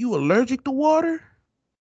 and you allergic to water?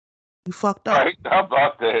 You fucked up. Right, how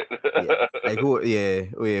about that?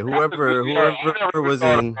 Whoever was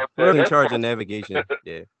in charge of navigation.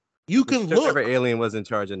 Yeah. You can Whichever look alien was in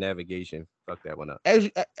charge of navigation. Fuck that one up.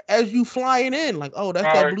 as you flying in, like, oh, that's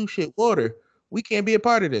All that right. blue shit water. We can't be a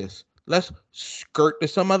part of this. Let's skirt to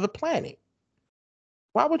some other planet.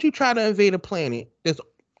 Why would you try to invade a planet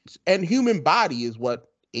and human body is what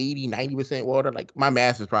 80-90% water? Like my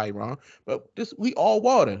math is probably wrong, but we all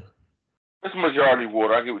water. It's majority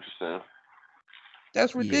water. I get what you're saying.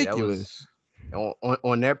 That's Yeah, that ridiculous. was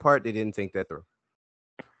on that part. They didn't think that through.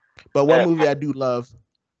 But one movie I do love,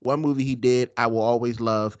 one movie he did I will always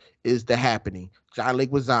love is The Happening. John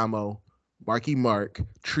Leguizamo, Marky Mark.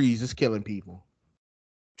 Trees is killing people.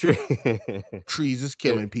 Trees is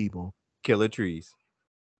killing people. Killer trees.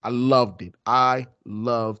 I loved it. I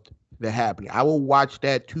loved The Happening. I will watch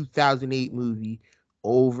that 2008 movie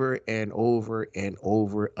over and over and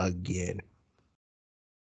over again.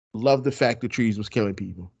 Love the fact that trees was killing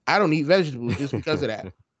people. I don't eat vegetables just because of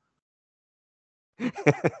that.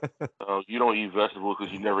 You don't eat vegetables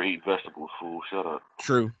because you never eat vegetables, fool. Shut up.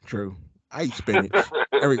 True. I eat spinach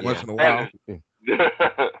every Yeah. once in a while.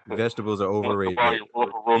 Vegetables are overrated.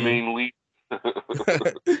 Romaine leaf.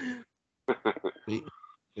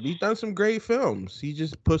 But he's done some great films. He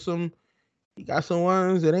just he got some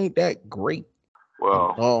ones that ain't that great.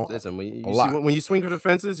 Well, Listen, when you swing for the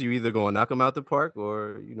fences, you either gonna knock them out the park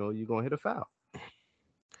or you're gonna hit a foul.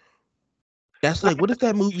 That's like, what is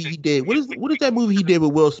that movie he did? What is that movie he did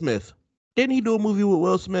with Will Smith? Didn't he do a movie with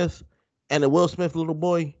Will Smith and the Will Smith little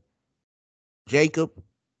boy? Jacob,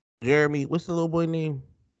 Jeremy, what's the little boy name?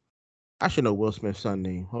 I should know Will Smith's son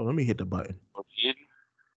name. Hold on, let me hit the button.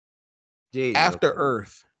 Jaden, After okay.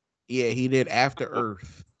 Earth. Yeah, he did After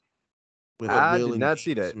Earth. I did not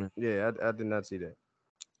see that. Smith. Yeah, I did not see that.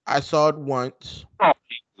 I saw it once.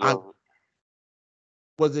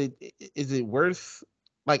 Is it worth,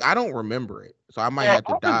 like, I don't remember it, so I might have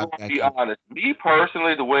to dive back. Be honest. Me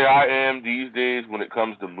personally, the way I am these days when it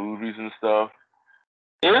comes to movies and stuff,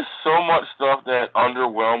 there's so much stuff that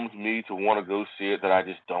underwhelms me to want to go see it that I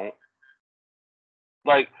just don't.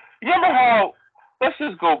 Like, you remember how? Let's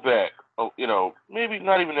just go back. Maybe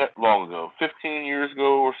not even that long ago, 15 years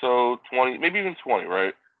ago or so, 20, maybe even 20,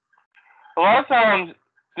 right? A lot of times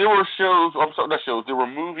there were shows. I'm sorry, not shows. There were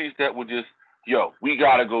movies that would just, we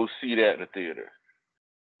gotta go see that in the theater.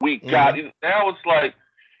 Now it's like,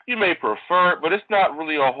 you may prefer it, but it's not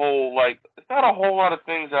really it's not a whole lot of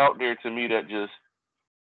things out there to me that just,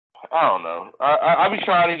 I don't know. I be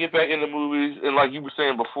trying to get back into movies, and like you were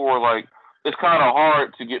saying before, like, it's kind of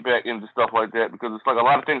hard to get back into stuff like that because it's like a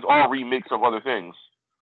lot of things are remakes of other things.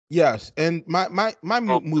 Yes, and my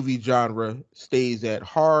movie genre stays at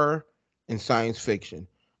horror and science fiction.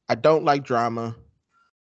 I don't like drama.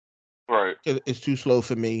 Right. It's too slow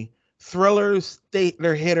for me. Thrillers,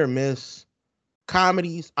 they're hit or miss.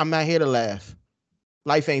 Comedies, I'm not here to laugh.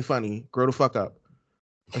 Life ain't funny. Grow the fuck up.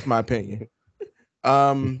 That's my opinion.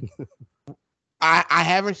 I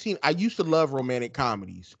haven't seen. I used to love romantic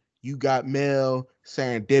comedies. You Got Mail,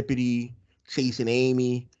 Serendipity, Chasing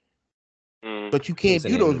Amy, but you can't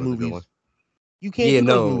do those movies. You can't do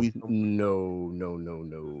those movies.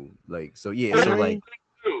 No. Like, so yeah, so like.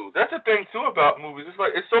 That's the thing too about movies. It's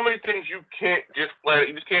like, it's so many things you just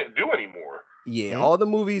can't do anymore. Yeah, all the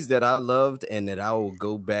movies that I loved and that I will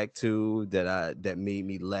go back to that made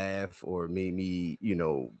me laugh or made me,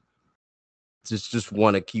 just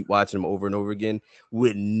want to keep watching them over and over again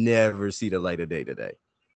would never see the light of day today.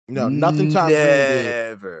 No, nothing Tom Green did.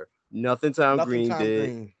 Never. Nothing Tom Green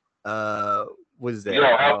did. What is that? Yo,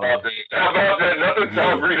 how about that? How about that? Nothing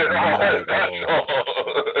Tom Green at all.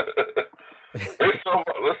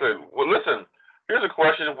 Listen. Here's a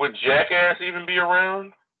question: would Jackass even be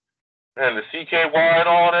around? And the CKY and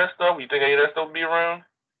all that stuff? You think any of that stuff would be around?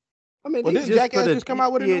 I mean, didn't Jackass just come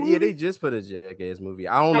out with a new movie? Yeah, they just put a Jackass movie.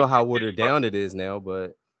 I don't know how watered down it is now,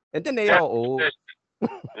 but and then they all old.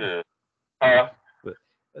 Yeah.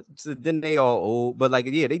 So then they all old, but like,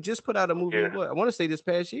 yeah, they just put out a movie. What I want to say this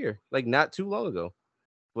past year, like not too long ago.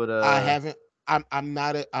 But I haven't. I'm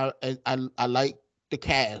not. I like the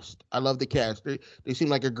cast. I love the cast. They seem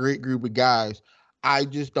like a great group of guys. I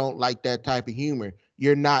just don't like that type of humor.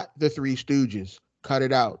 You're not the Three Stooges. Cut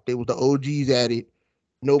it out. They were the OGs at it.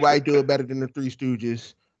 Nobody do it better than the Three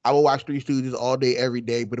Stooges. I will watch Three Stooges all day, every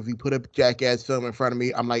day. But if you put a Jackass film in front of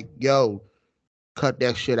me, I'm like, yo, cut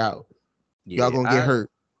that shit out. Yeah, y'all gonna get hurt.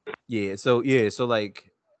 Yeah. So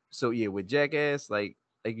with Jackass, like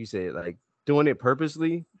you said, like doing it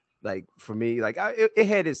purposely, like for me, like it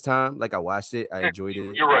had its time. Like I watched it, I enjoyed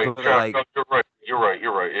it. You're right. You're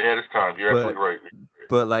right. It had its time. You're absolutely right.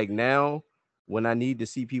 But like now, when I need to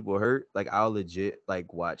see people hurt, like I'll legit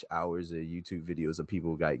like watch hours of YouTube videos of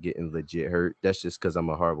people getting legit hurt. That's just because I'm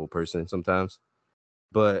a horrible person sometimes.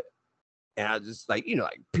 But And I just like,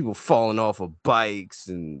 like people falling off of bikes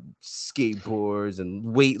and skateboards and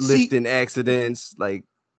weightlifting accidents. Like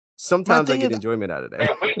sometimes I get enjoyment out of that.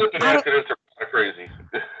 Yeah, weightlifting accidents are kind of crazy.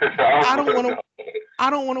 I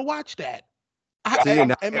don't want to watch that. I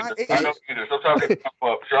don't either. Sometimes they pop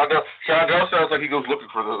up. Shondell sounds like he goes looking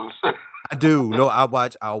for those. I do. No, I'll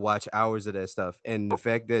watch hours of that stuff. And the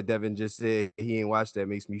fact that Devin just said he ain't watched that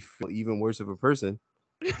makes me feel even worse of a person.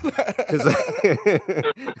 Because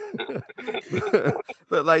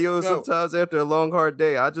but like sometimes after a long hard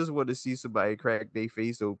day, I just want to see somebody crack their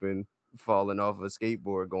face open falling off a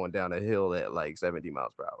skateboard going down a hill at like 70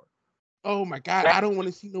 miles per hour. Oh my God, I don't want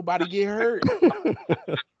to see nobody get hurt.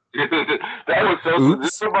 That was so.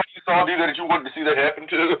 Somebody you saw that you wanted to see that happen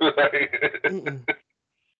to.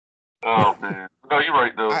 Oh man, no, you're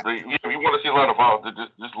right though. If you want to see a lot of violence,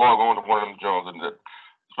 just log on to one of them Jones, and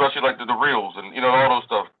especially like the reels and all those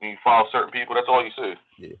stuff. You follow certain people. That's all you see.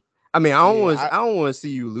 Yeah, I mean, I don't want to see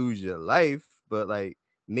you lose your life, but like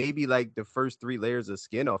maybe like the first 3 layers of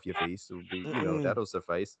skin off your face will be, that'll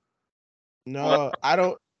suffice. No, I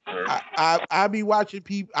don't. I be watching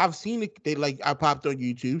people. I've seen it. I popped on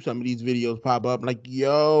YouTube. Some of these videos pop up. Like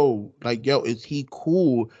yo, is he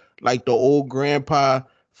cool? Like the old grandpa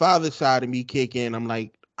father side of me kick in. I'm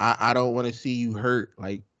like, I don't want to see you hurt.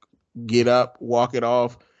 Like, get up, walk it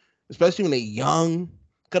off. Especially when they're young.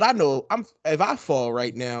 Cause I know if I fall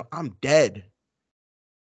right now, I'm dead.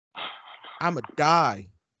 I'ma die.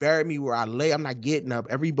 Bury me where I lay. I'm not getting up.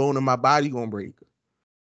 Every bone in my body gonna break.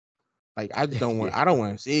 Like I just don't want. I don't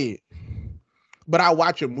want to see it. But I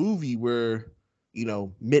watch a movie where,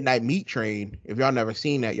 Midnight Meat Train. If y'all never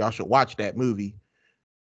seen that, y'all should watch that movie.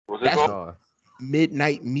 What's it called?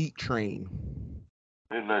 Midnight Meat Train.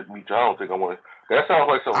 Midnight Meat Train. I don't think I want. That sounds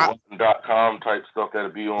like some .com type stuff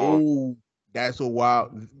that'd be on. Oh, that's a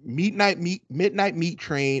wild. Midnight Meat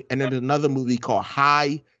Train, and then another movie called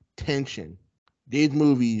High Tension. These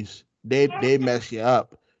movies, they mess you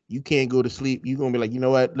up. You can't go to sleep. You're gonna be like, you know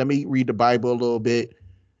what? Let me read the Bible a little bit.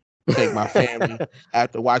 Take my family.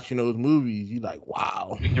 After watching those movies, you're like,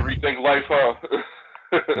 wow. You rethink life, huh?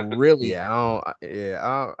 Really? Yeah,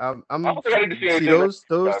 I'm see those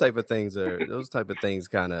type of things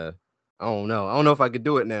kind of. I don't know. I don't know if I could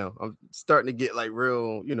do it now. I'm starting to get like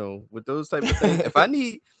real, with those type of things.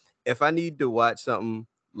 If I need to watch something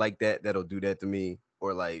like that, that'll do that to me,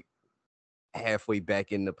 or like halfway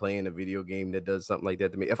back into playing a video game that does something like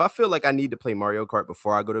that to me. If I feel like I need to play Mario Kart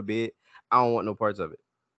before I go to bed, I don't want no parts of it.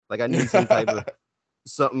 Like I need some type of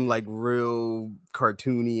something like real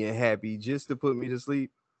cartoony and happy just to put me to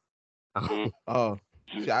sleep. Oh,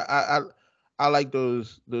 see, I like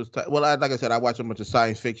those well, like I said, I watch a bunch of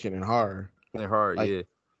science fiction and horror. They're hard, yeah.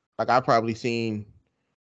 Like I've probably seen.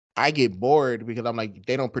 I get bored because I'm like,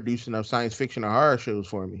 they don't produce enough science fiction or horror shows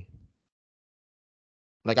for me.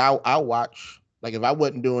 Like I'll watch. Like if I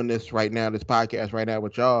wasn't doing this right now, this podcast right now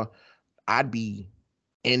with y'all, I'd be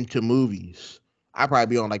into movies. I'd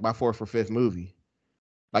probably be on like my 4th or 5th movie.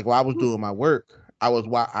 Like while I was doing my work, I was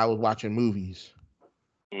watching movies.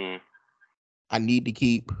 I need to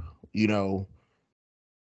keep, the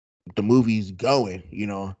movies going,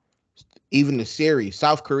 Even the series,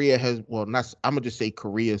 South Korea has, well, not, I'm gonna just say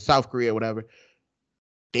Korea, South Korea, whatever.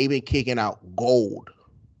 They've been kicking out gold.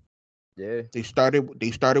 Yeah. They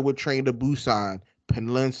started with Train to Busan,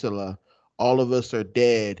 Peninsula, All of Us Are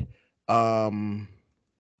Dead. I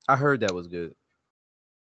heard that was good.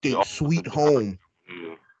 Sweet Home.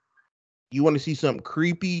 You want to see something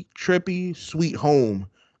creepy, trippy? Sweet Home.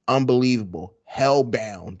 Unbelievable.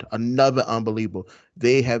 Hellbound. Another unbelievable.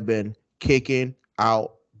 They have been kicking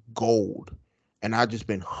out gold. And I've just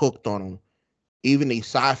been hooked on them. Even the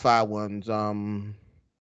sci-fi ones, the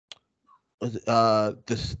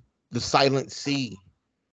Silent Sea.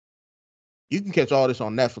 You can catch all this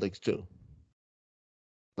on Netflix too.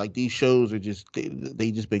 Like these shows are just they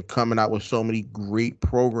just been coming out with so many great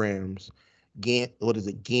programs.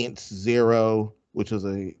 Gantz Zero, which was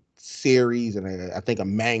a series and I think a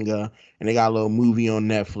manga, and they got a little movie on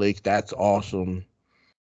Netflix. That's awesome.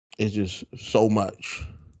 It's just so much.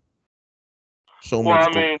 So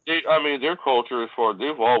much. Well, I mean, their culture,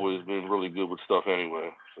 they've always been really good with stuff anyway.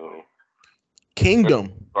 So Kingdom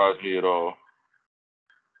doesn't surprise me at all.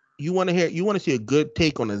 You want to see a good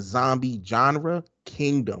take on a zombie genre?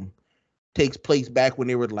 Kingdom takes place back when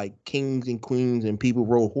they were like kings and queens and people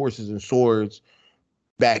rode horses and swords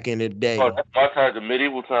back in the day. Oh, that's my time, the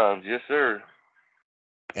medieval times, yes, sir.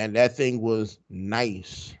 And that thing was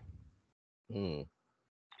nice. It's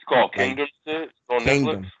called Kingdom. It's on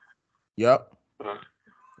Kingdom. Netflix. Yep.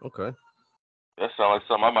 Okay. That sounds like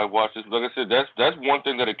something I might watch. This, like I said, that's one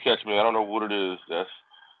thing that'll catch me. I don't know what it is. That's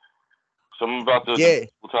Something about the Yeah,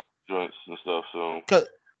 time joints and stuff. So,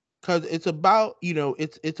 cause it's about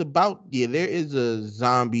it's about there is a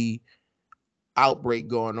zombie outbreak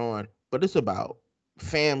going on, but it's about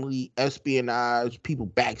family, espionage, people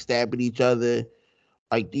backstabbing each other.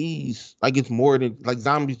 Like these, like it's more than like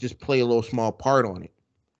zombies just play a little small part on it.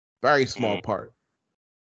 Very small part.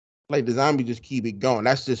 Like the zombies just keep it going.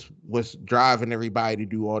 That's just what's driving everybody to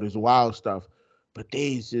do all this wild stuff. But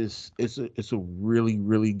it's a really,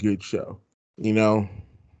 really good show. You know,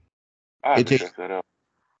 I have it to takes check that out.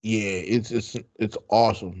 it's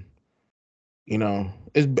awesome. You know,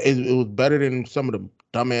 it was better than some of the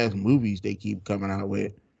dumbass movies they keep coming out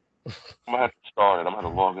with. I'm gonna have to start it. I'm gonna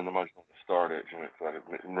have to log into my joint to start it so I can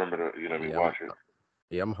remember to watch it.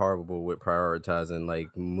 Yeah, I'm horrible with prioritizing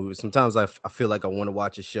like movies. Sometimes I feel like I want to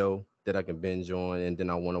watch a show that I can binge on, and then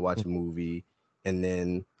I want to watch a movie, and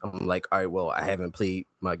then I'm like, all right, well, I haven't played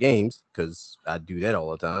my games because I do that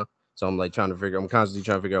all the time. So I'm like I'm constantly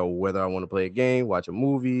trying to figure out whether I want to play a game, watch a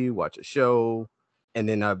movie, watch a show, and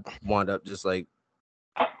then I wind up just like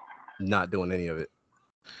not doing any of it.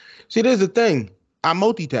 See, there's the thing. I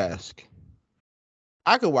multitask.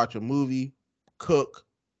 I could watch a movie, cook,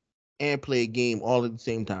 and play a game all at the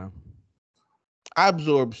same time. I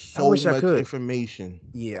absorb so much information.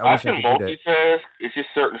 Yeah, I can multitask. It's just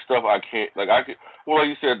certain stuff I can't. Like I can. Well, like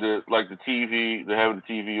you said, the TV, having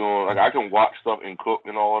the TV on. Like I can watch stuff and cook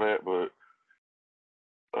and all of that, but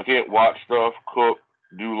I can't watch stuff, cook,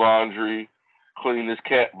 do laundry, clean this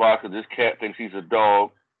cat box because this cat thinks he's a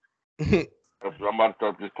dog. I'm about to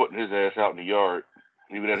start just putting his ass out in the yard,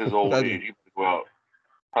 even at his old age. He go out,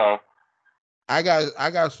 huh? I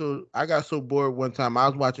got so bored one time. I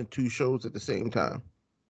was watching 2 shows at the same time.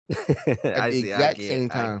 At the exact same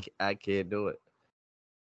time. I can't do it.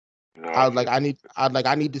 No, I was like, I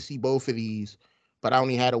need to see both of these, but I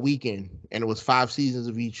only had a weekend, and it was 5 seasons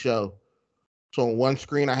of each show. So on one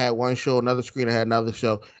screen I had one show, another screen I had another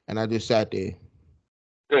show, and I just sat there.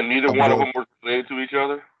 And neither one of them were related to each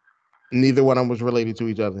other? Neither one of them was related to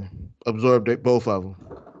each other. Absorbed it, both of them.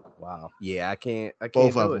 Wow. Yeah, I can't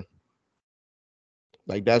both do of them.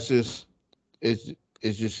 Like that's just it's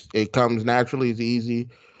just it comes naturally. It's easy,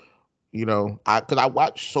 you know. Because I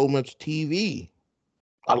watch so much TV,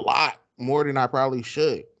 a lot more than I probably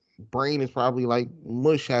should. Brain is probably like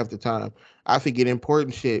mush half the time. I forget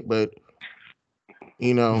important shit, but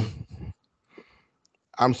you know,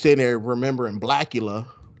 I'm sitting there remembering Blackula.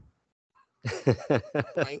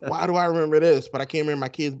 Like, why do I remember this? But I can't remember my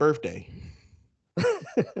kid's birthday.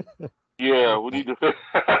 Yeah, we need to.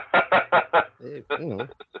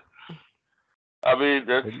 I mean,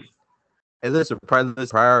 that's. Hey, listen,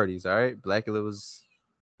 priorities. All right, Blackula was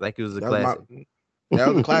a classic. That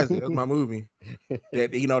was a classic. That was my movie.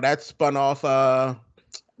 That that spun off.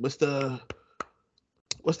 What's the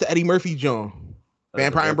Eddie Murphy joint?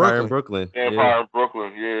 Vampire in Brooklyn. Vampire in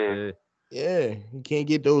Brooklyn. Yeah. Yeah, you can't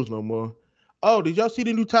get those no more. Oh, did y'all see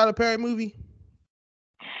the new Tyler Perry movie?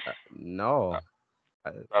 No.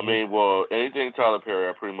 I mean, well, anything Tyler Perry,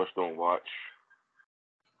 I pretty much don't watch.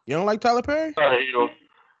 You don't like Tyler Perry?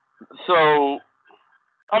 So,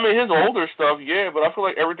 I mean, his older stuff, yeah, but I feel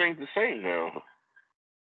like everything's the same now.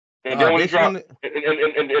 And then when he dropped,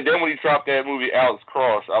 and then when he dropped that movie Alex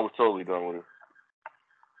Cross, I was totally done with it.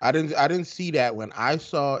 I didn't see that one. I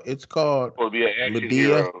saw it's called Medea.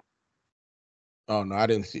 Hero. Oh no, I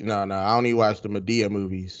didn't see. No, I only watched the Medea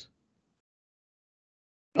movies.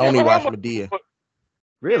 I only watched Medea.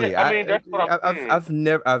 Really? I mean, that's what I'm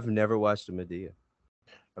saying. I've never watched a Medea.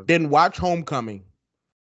 Then watch Homecoming.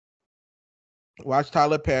 Watch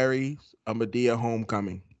Tyler Perry's A Medea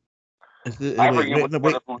Homecoming. I forget what the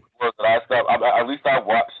movie was that I stopped. At least I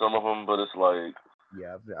watched some of them, but it's like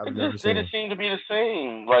they just seem to be the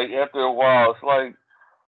same. Like after a while, it's like,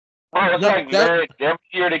 bro, it's every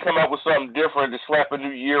year they come out with something different to slap a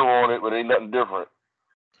new year on it, but ain't nothing different.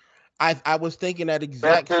 I was thinking that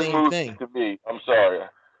exact same thing. To me, I'm sorry.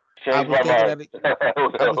 I was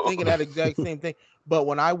thinking that exact same thing. But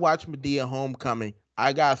when I watched Medea Homecoming,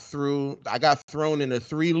 I got thrown into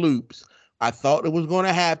 3 loops. I thought it was going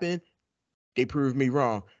to happen. They proved me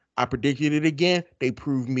wrong. I predicted it again. They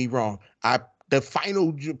proved me wrong. The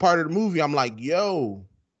final part of the movie, I'm like, yo,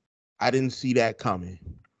 I didn't see that coming.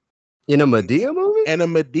 In a Medea movie? In a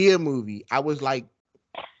Medea movie. I was like,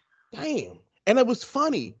 damn. And it was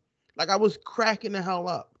funny. Like, I was cracking the hell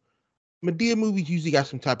up. Medea movies usually got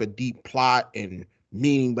some type of deep plot and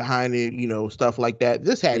meaning behind it, stuff like that.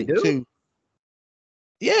 This had it too.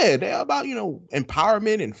 Yeah, they're about,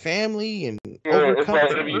 empowerment and family and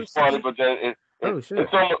overcoming. It's funny, but then it's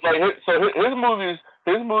almost like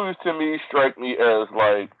his movies to me strike me as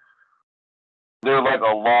like they're like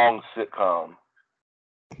a long sitcom.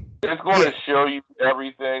 It's going to show you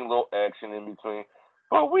everything, little action in between.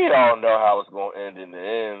 But we all know how it's going to end in the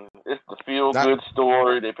end. It's the feel-good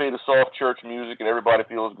story. They play the soft church music, and everybody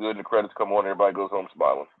feels good, and the credits come on, and everybody goes home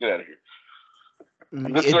smiling. Get out of here.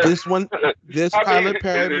 This Tyler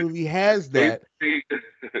Perry movie has that.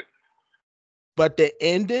 But the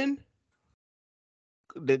ending,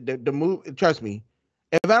 the movie, trust me,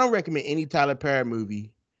 if I don't recommend any Tyler Perry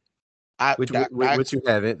movie, which you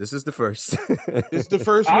haven't. This is the first. This is the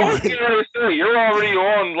first one. I was going to say you're already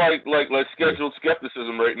on like scheduled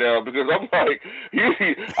skepticism right now, because I'm like,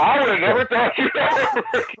 I would have never thought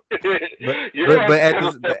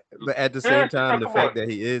but at the same time, the fact that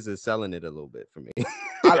he is selling it a little bit for me.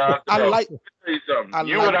 I like.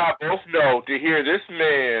 You and I both know, to hear this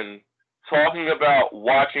man talking about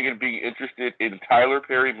watching and being interested in Tyler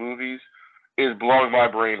Perry movies is blowing my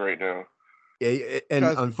brain right now. Yeah, and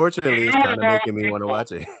unfortunately, it's kind of making me want to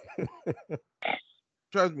watch it.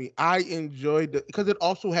 Trust me, I enjoyed it because it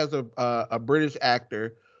also has a British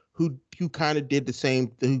actor who kind of did the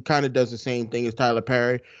same, who kind of does the same thing as Tyler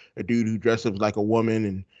Perry, a dude who dresses up like a woman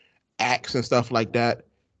and acts and stuff like that.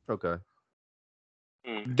 Okay,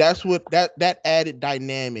 that's what that added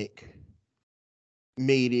dynamic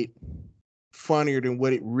made it funnier than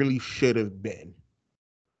what it really should have been.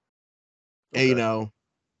 Okay. And, you know.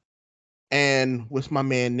 And what's my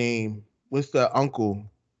man name? What's the uncle?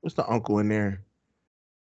 What's the uncle in there?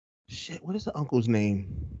 Shit, what is the uncle's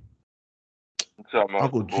name?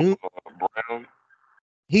 Uncle June Brown.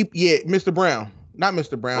 Mr. Brown. Not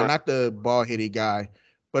Mr. Brown, not the bald-headed guy,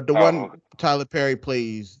 but the one Tyler Perry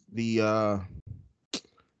plays, the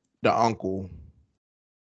uncle.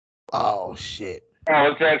 Oh shit.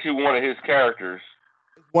 Oh, it's actually one of his characters.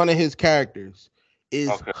 One of his characters is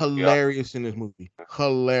hilarious in this movie.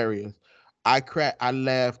 Hilarious. I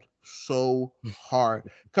laughed so hard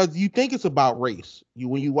because you think it's about race.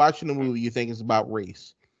 When you watching the movie, you think it's about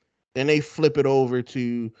race. Then they flip it over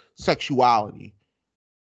to sexuality.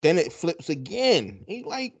 Then it flips again. He's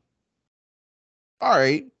like, all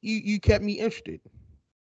right, you kept me interested.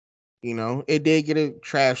 You know, it did get a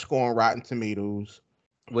trash score on Rotten Tomatoes.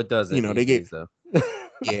 What does it? You know, they get though.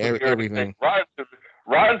 Yeah, everything.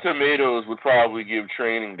 Rotten Tomatoes would probably give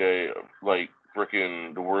Training Day like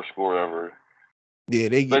freaking the worst score ever. Yeah,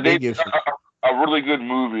 they give a really good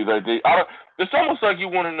movie that it's almost like you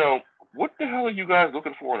want to know, what the hell are you guys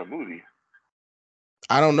looking for in a movie?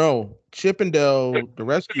 I don't know. Chippendale, the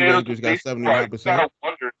Rescue Rangers got 79%.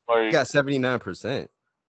 Got 79%.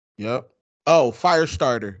 Yep. Oh,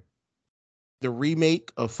 Firestarter. The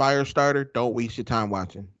remake of Firestarter, don't waste your time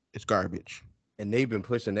watching. It's garbage. And they've been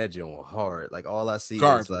pushing that joint hard. Like all I see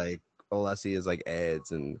is like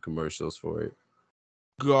ads and commercials for it.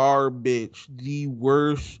 Garbage. The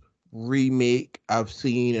worst remake I've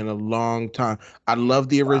seen in a long time. I love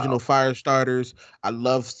the original Firestarters. I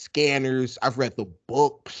love Scanners. I've read the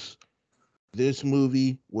books. This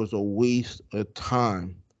movie was a waste of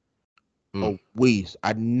time. A waste.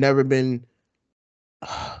 I'd never been.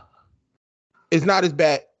 It's not as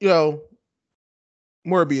bad. You know,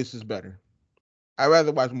 Morbius is better. I'd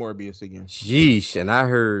rather watch Morbius again. Sheesh. And I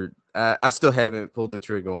heard, I still haven't pulled the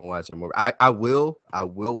trigger on watching Morbius. I will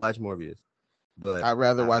watch Morbius. But I'd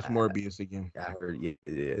rather watch Morbius again. I heard, yeah,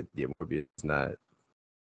 Morbius is not.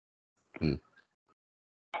 Yeah,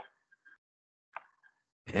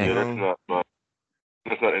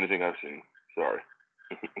 that's not anything I've seen. Sorry.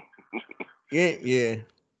 Yeah.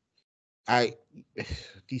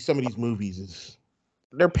 Some of these movies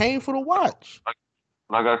they're painful to watch.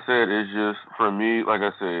 Like I said, it's just for me. Like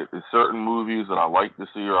I said, it's certain movies that I like to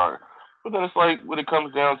see, but then it's like when it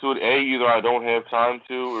comes down to it, either I don't have time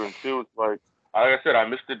to, or two, it's like I said, I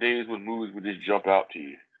miss the days when movies would just jump out to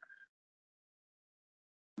you.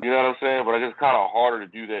 You know what I'm saying? But it's kind of harder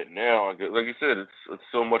to do that now. Like you said, it's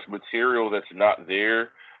so much material that's not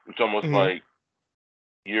there. It's almost like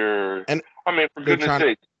you're. And I mean, for goodness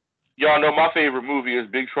sake, y'all know my favorite movie is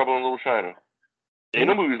Big Trouble in Little China. Ain't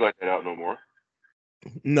no movies like that out no more.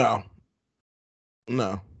 No,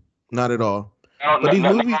 not at all. But these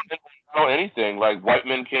movies, not anything like White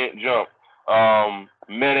Men Can't Jump,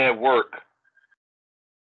 Men at Work.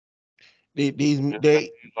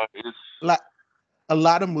 A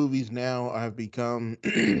lot of movies now have become,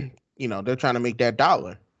 they're trying to make that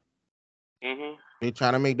dollar. Mm-hmm. They're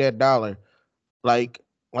trying to make that dollar. Like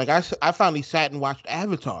I finally sat and watched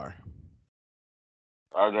Avatar.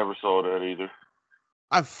 I never saw that either.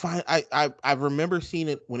 I remember seeing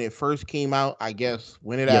it when it first came out. I guess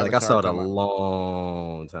when it I saw it a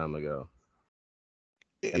long time ago,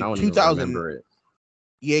 and I don't even remember it.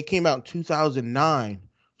 Yeah, it came out in 2009.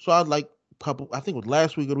 So I was like I think it was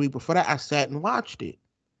last week or the week before that, I sat and watched it.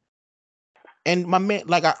 And my man,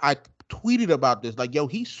 like I tweeted about this, like, yo,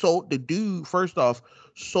 the dude, first off,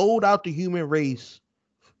 sold out the human race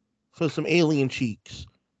for some alien cheeks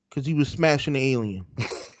because he was smashing the alien.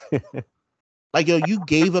 Like, yo, you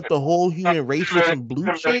gave up the whole human race for some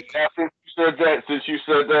blue chick? Since you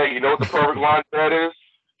said that, you know what the perfect line for that is?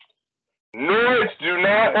 Nerds do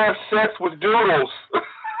not have sex with doodles.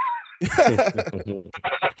 Do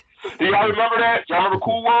y'all remember that? Y'all remember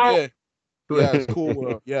Cool World? Yeah. Yes, Cool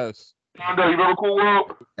World. Yes. You remember Cool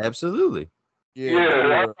World? Absolutely.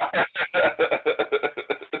 Yeah. Cool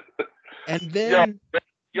and then,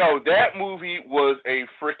 yo, that movie was that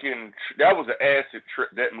was an acid trip.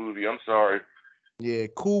 That movie. I'm sorry. Yeah,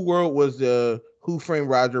 Cool World was the Who Framed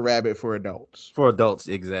Roger Rabbit for adults. For adults,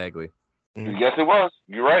 exactly. Yes, it was.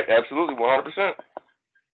 You're right. Absolutely, 100%.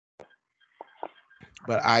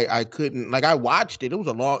 But I couldn't, like, I watched it.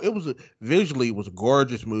 Visually, it was a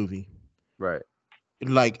gorgeous movie. Right.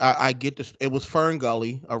 Like, I get this. It was Fern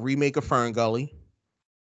Gully, a remake of Fern Gully.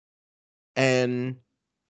 And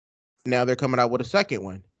now they're coming out with a second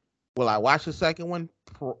one. Will I watch the second one?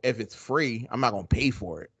 If it's free, I'm not going to pay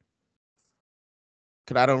for it.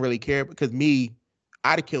 Because I don't really care. Because I'd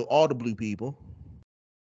have killed all the blue people.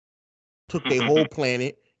 Took their whole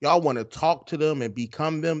planet. Y'all want to talk to them and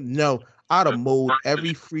become them? No, I'd have mowed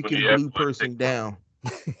every freaking blue person down.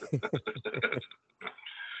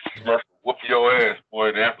 Whoop your ass,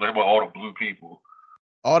 boy. They about all the blue people.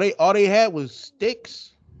 All they had was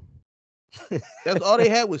sticks. That's all they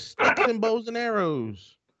had was sticks and bows and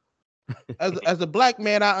arrows. As a black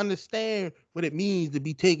man, I understand what it means to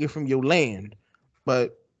be taken from your land,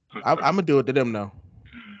 but I'm gonna do it to them now.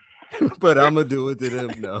 But I'm gonna do it to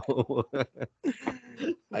them now.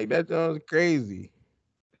 Like, that sounds crazy.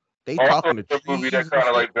 They talking to trees. Movie that kind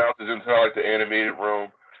of like bounces into like the animated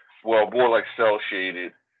room. Well, more like cell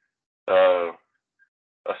shaded. A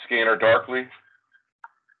Scanner Darkly.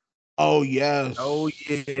 Oh yes. Oh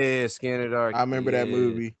yeah, Scanner Darkly. I remember that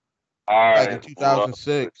movie. Like in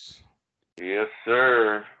 2006. Yes,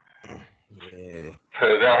 sir. Yeah.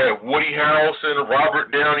 That had Woody Harrelson,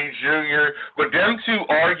 Robert Downey Jr., but them two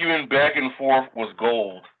arguing back and forth was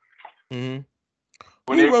gold. Mm-hmm.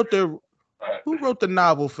 Who wrote the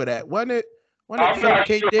novel for that? Wasn't it Philip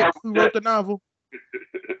K. Dick who wrote the novel?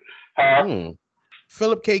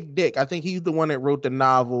 Philip K. Dick. I think he's the one that wrote the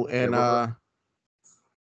novel, and I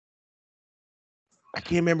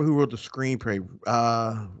can't remember who wrote the screenplay.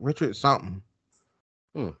 Richard something.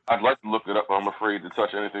 I'd like to look it up, but I'm afraid to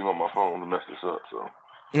touch anything on my phone to mess this up. So.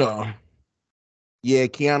 No. Yeah,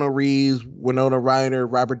 Keanu Reeves, Winona Ryder,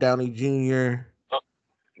 Robert Downey Jr.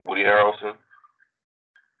 Woody Harrelson.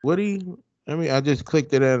 Woody? I just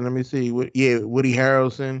clicked it in. Let me see. Woody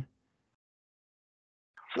Harrelson.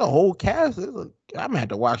 The whole cast. I'm gonna have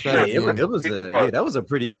to watch that. That was a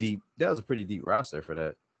pretty deep roster for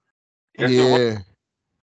that. Yeah.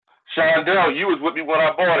 Shondell, you was with me when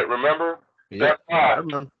I bought it. Remember? Yeah. I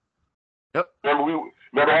remember. Yep. Remember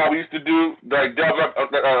how we used to do, like,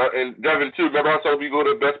 and Devin too. Remember how we go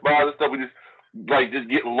to Best Buy and stuff? We just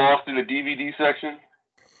get lost in the DVD section.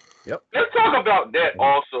 Yep. Let's talk about that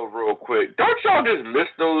also real quick. Don't y'all just miss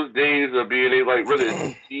those days of being able, like, whether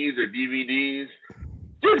it's CDs or DVDs?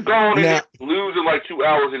 Just going and losing like 2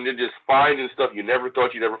 hours and then just finding stuff you never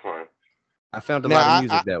thought you'd ever find. I found a lot of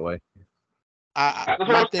music that way. A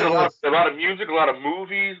lot of music, a lot of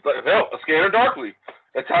movies. Like, hell, A Scanner Darkly.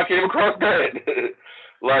 That's how I came across that.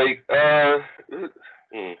 Like,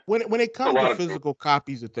 when it comes to physical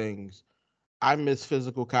copies of things, I miss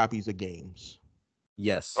physical copies of games.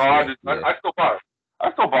 Yes. I still buy them.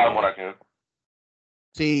 I still buy them when I can.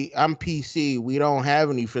 See, I'm PC. We don't have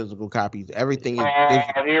any physical copies. Everything is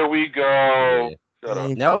digital. Here we go. Shut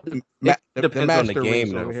up. Now, it depends on the game,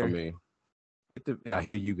 though, for me. I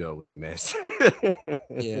hear you go, Master.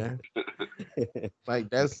 Yeah. Like,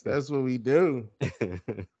 that's what we do.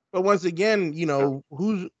 But once again,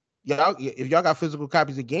 if y'all got physical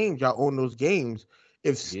copies of games, y'all own those games.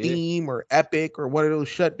 If Steam or Epic or one of those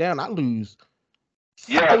shut down, I lose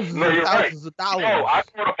thousands of dollars. I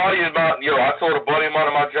told a buddy of mine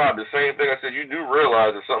on my job the same thing. I said, you do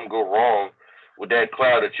realize if something go wrong with that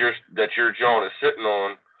cloud that your John is sitting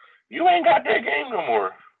on, you ain't got that game no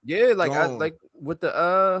more. Yeah, like with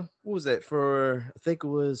the what was that for? I think it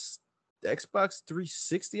was the Xbox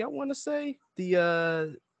 360. I want to say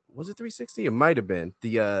was it 360? It might have been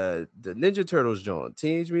the Ninja Turtles joint,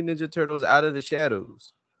 Teenage Mutant Ninja Turtles Out of the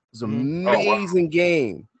Shadows. It was an amazing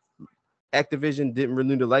game. Activision didn't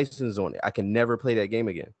renew the license on it. I can never play that game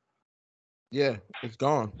again. Yeah, it's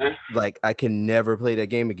gone. Like I can never play that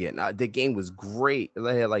game again. The game was great. It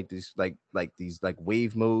had like these these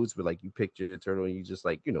wave modes where like you picture the turtle and you just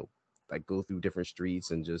like like go through different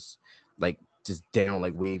streets and just down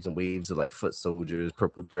like waves and waves of like foot soldiers,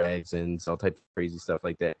 purple dragons, all type of crazy stuff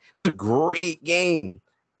like that. It's a great game.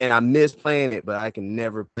 And I miss playing it, but I can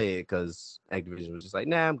never play it because Activision was just like,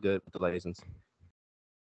 nah, I'm good with the license.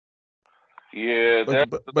 Yeah,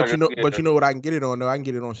 but you know what I can get it on though? I can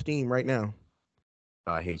get it on Steam right now.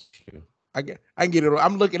 I hate you. I can get it.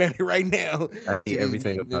 I'm looking at it right now. I hate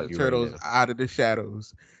everything about you Turtles right now. out of the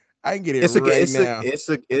shadows. I can get it It's now. It's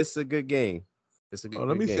a good game. It's a good,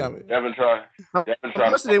 let me see. Devin try. How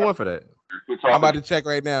much do they want for that? I'm about to check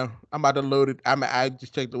right now. I'm about to load it. I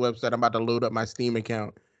just checked the website. I'm about to load up my Steam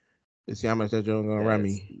account to see how much that joint gonna run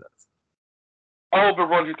me. Nuts. I hope it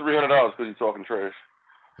runs you $300 because you're talking trash.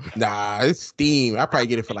 Nah, it's Steam. I probably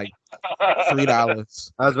get it for like $3. I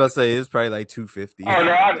was about to say it's probably like $250. Oh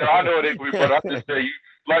no, I know it, but I just say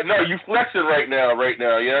you flexing right now. You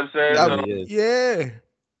know what I'm saying? Yeah,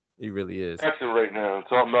 he really is flexing right now.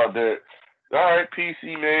 Talking about that. All right,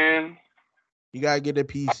 PC man. You gotta get a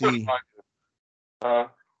PC.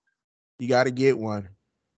 You gotta get one.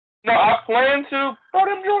 No, I plan to, but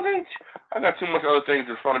I got too much other things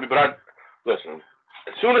in front of me. But listen.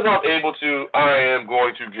 As soon as I'm able to, I am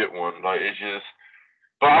going to get one. Like it's just,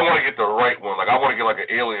 but I want to get the right one. Like I want to get like an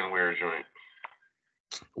Alienware joint.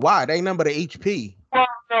 Why? They ain't nothing but an HP. Well,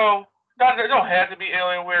 no, it don't have to be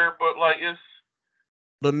Alienware, but like it's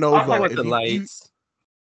Lenovo. With the lights.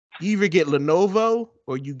 You either get Lenovo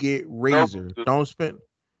or you get Razer. Don't spend.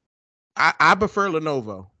 I prefer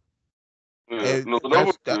Lenovo. Yeah,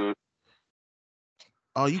 Lenovo's good.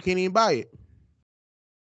 Oh, you can't even buy it.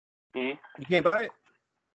 Mm-hmm. You can't buy it?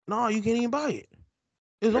 No, you can't even buy it.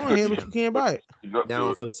 It's on here, but you can't buy it. Now I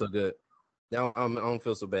don't feel so good. Now I don't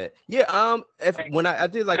feel so bad. Yeah. When I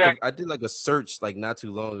did like a search like not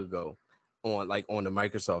too long ago on the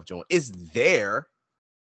Microsoft joint, it's there,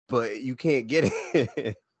 but you can't get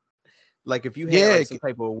it. Like if you had like some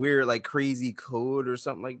type of weird like crazy code or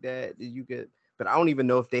something like that, you get. But I don't even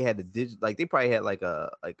know if they had the digital. Like they probably had like a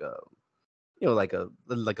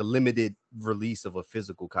limited release of a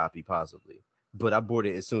physical copy possibly. But I bought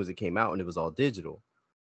it as soon as it came out and it was all digital.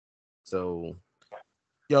 So,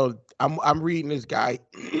 yo, I'm reading this guy.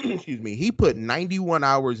 Excuse me. He put 91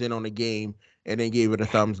 hours in on the game and then gave it a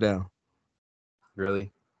thumbs down.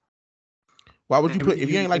 Really? Why would you put if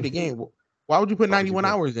you ain't like the game? Why would you put 91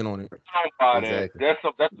 hours in on it? Don't buy that. That's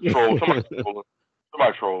a troll.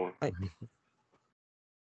 Somebody trolling.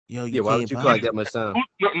 Yo, why would you put like that much time?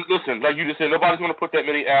 Listen, like you just said, nobody's gonna put that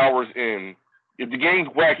many hours in. If the game's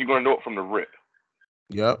whack, you're gonna know it from the rip.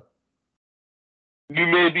 Yep. You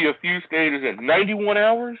may be a few stages in 91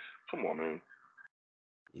 hours. Come on, man.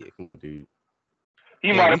 Yeah, come on, dude.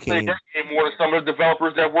 He might have played that game more than some of the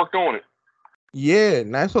developers that worked on it. Yeah,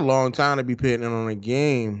 and that's a long time to be putting on a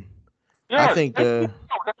game. Yeah, I think that's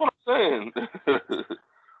what I'm saying.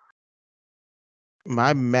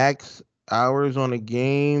 My max hours on a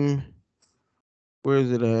game. Where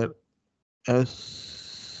is it at?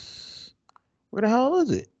 Where the hell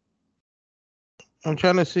is it? I'm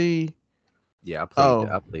trying to see. Yeah,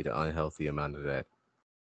 I played an unhealthy amount of that.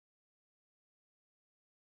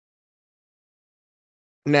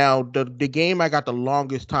 Now the game I got the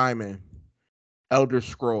longest time in, Elder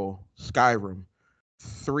Scroll Skyrim,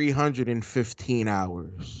 315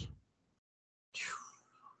 hours.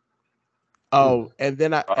 Oh, and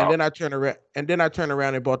then I turned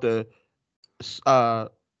around and bought the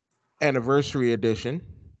anniversary edition,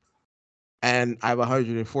 and I have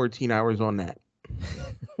 114 hours on that.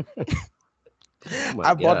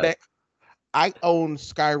 I bought that. I own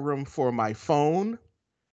Skyrim for my phone.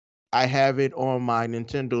 I have it on my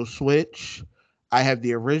Nintendo Switch. I have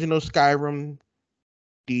the original Skyrim,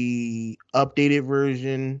 the updated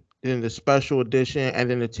version, then the special edition, and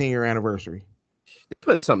then the 10-year anniversary. They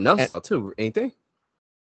put something else out too, ain't they?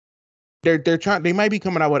 They're trying. They might be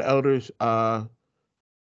coming out with the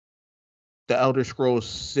Elder Scrolls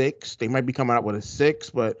 6. They might be coming out with a 6,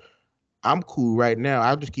 but I'm cool right now.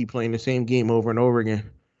 I'll just keep playing the same game over and over again.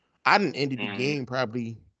 I didn't end the game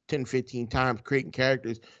probably 10, 15 times creating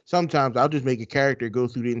characters. Sometimes I'll just make a character go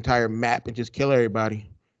through the entire map and just kill everybody.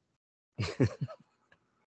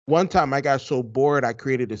 One time I got so bored, I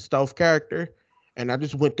created a stealth character and I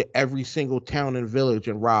just went to every single town and village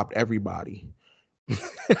and robbed everybody.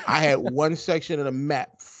 I had one section of the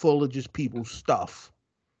map full of just people's stuff.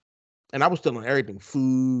 And I was stealing everything: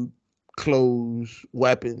 food, clothes,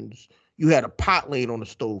 weapons. You had a pot laying on the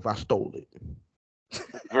stove. I stole it.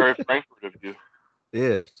 Very Frankfurt of you.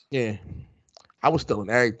 Yeah. Yeah. I was stealing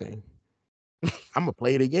everything. I'm gonna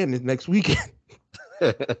play it again this next weekend.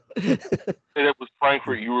 And it was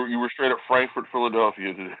Frankfurt. You were straight up Frankfurt,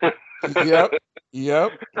 Philadelphia.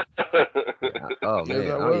 Yep. Oh Yes,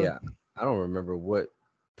 man, I oh was. yeah. I don't remember what.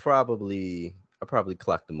 I probably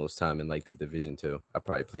clocked the most time in like the Division 2. I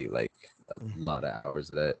probably played like a lot of hours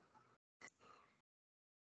of that.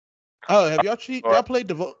 Oh, have y'all played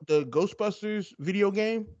the Ghostbusters video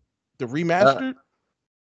game, the remastered?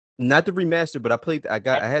 Not the remaster, but I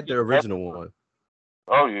had the original one.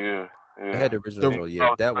 Oh yeah. I had the original one.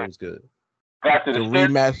 Yeah, that one was good. Back to The the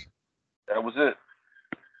remaster. That was it.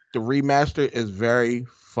 The remaster is very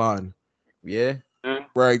fun. Yeah.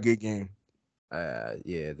 Very good game.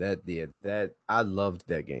 That I loved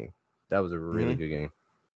that game. That was a really good game.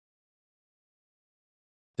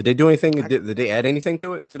 Did they do anything? Did they add anything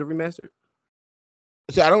to it, to the remaster?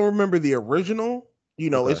 So I don't remember the original.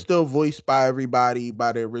 Okay. It's still voiced by everybody,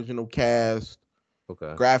 by the original cast.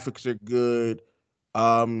 Okay. Graphics are good.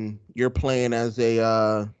 You're playing as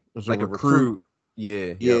a recruit.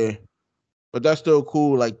 Yeah. Yeah. But that's still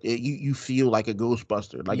cool. Like you feel like a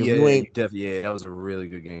Ghostbuster. Like that was a really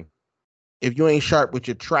good game. if you ain't sharp with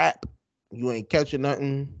your trap, you ain't catching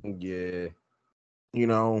nothing. Yeah.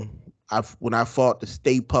 When I fought the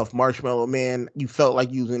Stay Puft Marshmallow Man, you felt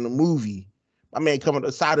like you was in the movie. My man coming to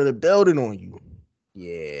the side of the building on you.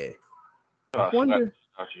 Yeah. I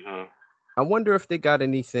wonder if they got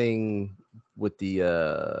anything with the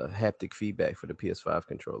haptic feedback for the PS5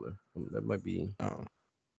 controller. That might be. I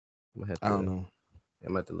don't know. I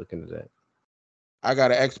might have to look into that. I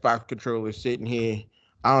got an Xbox controller sitting here.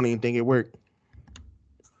 I don't even think it worked.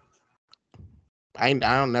 I've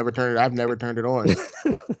never turned it on.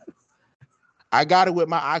 I got it with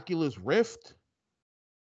my Oculus Rift,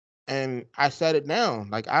 and I set it down.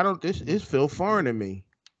 Like this feels foreign to me.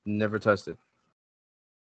 Never touched it.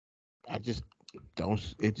 It just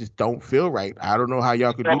don't feel right. I don't know how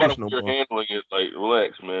y'all could do this no more. Handling it, like,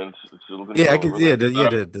 relax, man. I can see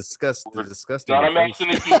the disgusting. Not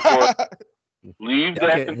imagining keyboard. Leave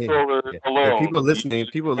that controller alone. People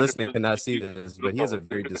listening cannot see this, but he has a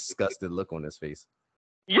very disgusted look on his face.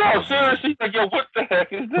 Yo, seriously, like, what the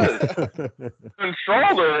heck is this?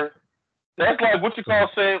 Controller? That's like what you call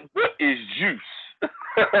saying, what is juice?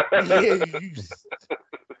 Juice.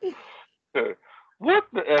 What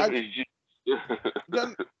the F is juice?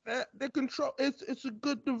 The control, it's a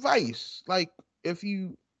good device. Like, if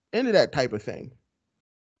you into that type of thing.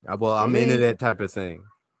 Well, I'm into that type of thing.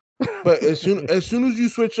 But as soon as you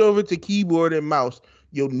switch over to keyboard and mouse,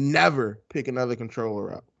 you'll never pick another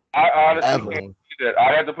controller up. I honestly can't see that.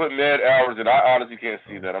 I had to put mad hours in. I honestly can't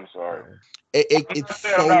see that. I'm sorry. It's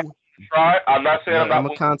so. I'm not saying I'm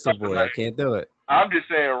a console boy. I can't do it. I'm just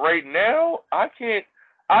saying right now, I can't.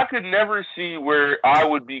 I could never see where I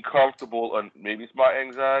would be comfortable. And maybe it's my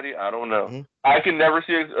anxiety. I don't know. Mm-hmm. I can never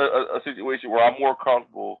see a situation where I'm more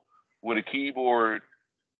comfortable with a keyboard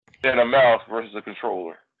than a mouse versus a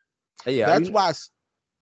controller. Yeah, that's why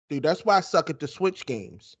I suck at the Switch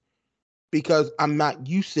games, because I'm not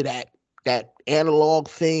used to that analog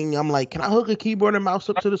thing. I'm like, can I hook a keyboard and mouse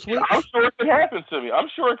up to the Switch? I'm sure it could happen to me. I'm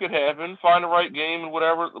sure it could happen. Find the right game and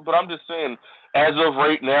whatever. But I'm just saying, as of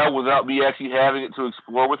right now, without me actually having it to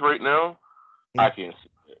explore with right now, I can't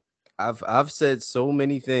see it. I've said so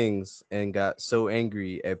many things and got so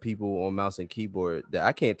angry at people on mouse and keyboard that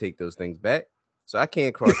I can't take those things back. So I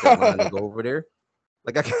can't cross that line and go over there.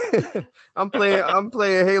 Like I'm playing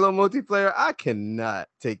Halo multiplayer. I cannot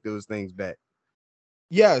take those things back.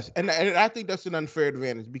 Yes, and I think that's an unfair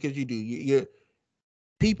advantage, because you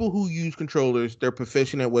people who use controllers, they're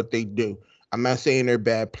proficient at what they do. I'm not saying they're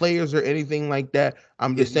bad players or anything like that.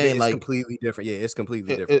 I'm just saying, it's completely different. Yeah, it's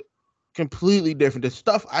completely different. Completely different. The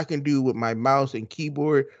stuff I can do with my mouse and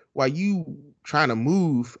keyboard while you trying to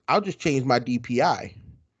move, I'll just change my DPI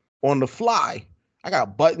on the fly. I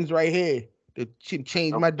got buttons right here to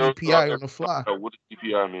change my DPI on the fly. What does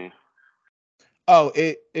DPI mean? Oh,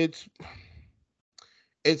 it's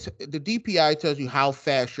the DPI tells you how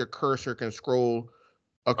fast your cursor can scroll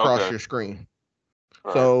across your screen.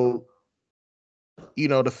 Right. So,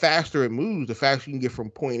 the faster it moves, the faster you can get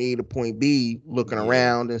from point A to point B, looking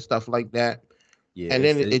around and stuff like that. Yeah, and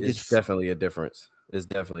then it's definitely a difference. It's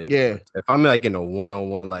definitely a difference. If I'm like in a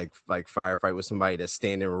one-on-one like firefight with somebody that's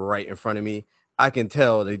standing right in front of me, I can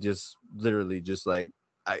tell they just literally just like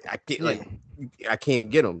I can't I can't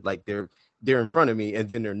get them. Like they're in front of me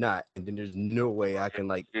and then they're not, and then there's no way I can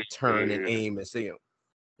like turn and aim and see them.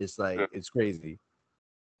 It's like it's crazy.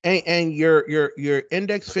 And your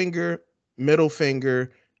index finger, middle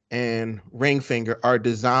finger, and ring finger are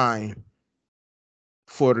designed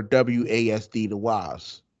for the WASD, the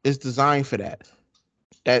WASD. It's designed for that.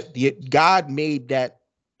 God made that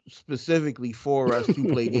specifically for us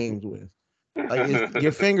to play games with. Like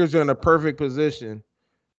your fingers are in a perfect position.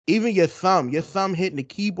 Even your thumb hitting the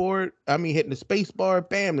keyboard. I mean, hitting the space bar,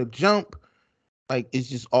 bam, the jump. Like it's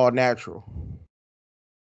just all natural.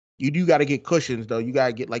 You do got to get cushions though. You got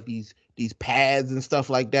to get like these pads and stuff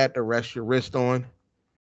like that to rest your wrist on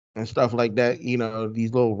and stuff like that. You know,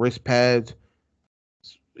 these little wrist pads,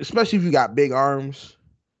 especially if you got big arms.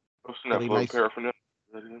 What's that for nice, paraphernalia?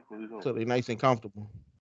 so they're nice and comfortable.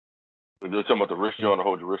 You're talking about the wrist joint to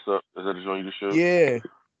hold your wrist up. Is that the joint you just showed? Yeah,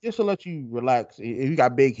 just to let you relax. If you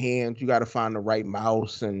got big hands, you got to find the right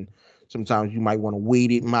mouse, and sometimes you might want a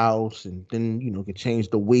weighted mouse, and then you can change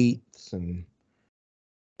the weights, and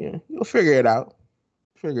yeah, you'll figure it out.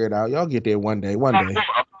 Figure it out. Y'all get there one day. One day.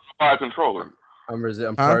 I'm a controller. I'm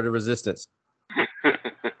part of the resistance.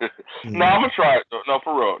 No, I'm gonna try it. No,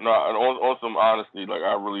 for real. No, on some honesty, like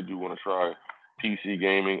I really do want to try PC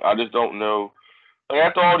gaming. I just don't know. Like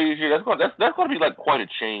after all these years, that's gonna be like quite a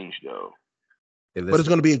change, though. Hey, but it's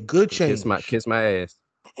gonna be a good change. Kiss my ass.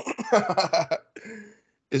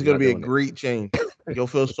 It's gonna be a great change. You'll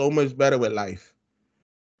feel so much better with life.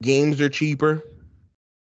 Games are cheaper.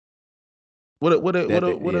 What if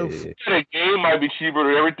the game might be cheaper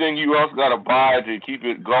than everything you else gotta buy to keep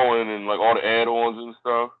it going and like all the add-ons and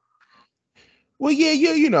stuff. Well, yeah,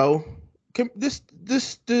 the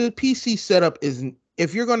PC setup isn't.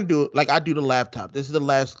 If you're gonna do it, like I do the laptop. This is the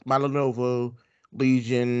last. My Lenovo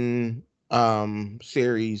Legion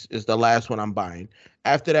series is the last one I'm buying.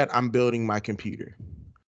 After that, I'm building my computer.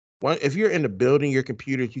 If you're into building your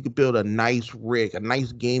computers, you could build a nice rig, a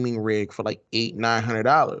nice gaming rig for like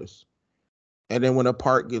 $800-900. And then when a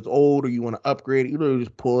part gets old or you want to upgrade it, you literally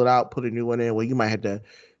just pull it out, put a new one in. Well, you might have to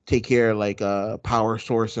take care of like a power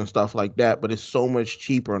source and stuff like that, but it's so much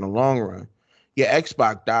cheaper in the long run. Your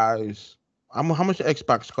Xbox dies. How much the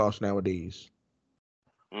Xbox cost nowadays?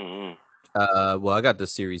 Mm-hmm. Well, I got the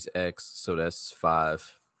Series X, so that's $5.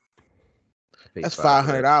 That's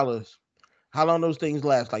 $500. How long those things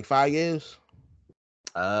last? Like 5 years?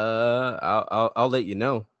 I'll let you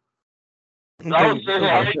know. So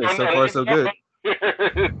far so good.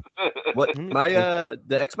 What the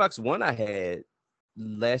Xbox One I had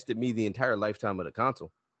lasted me the entire lifetime of the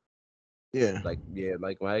console. Yeah. Like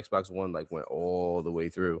my Xbox One went all the way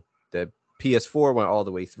through. That PS4 went all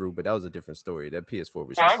the way through, but that was a different story. That PS4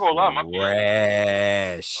 was just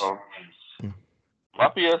trash. My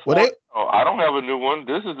PS4. I don't have a new one.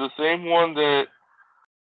 This is the same one that.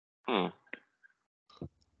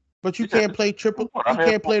 But you can't play You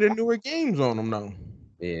can't play the newer games on them, though.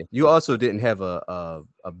 Yeah, you also didn't have a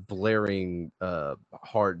blaring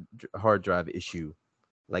hard drive issue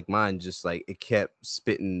like mine. Just like it kept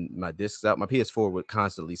spitting my discs out. My PS4 would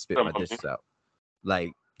constantly spit my discs out,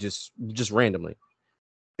 like just randomly.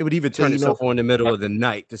 It would even turn itself on in the middle of the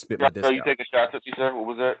night to spit my discs out. You taking shots at me, sir? What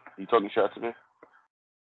was that? You talking shots at me?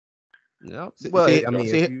 No. Well, I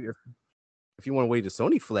mean, if you want to wave the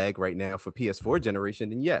Sony flag right now for PS4 generation,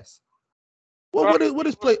 then yes. Well, what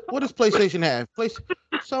does PlayStation have?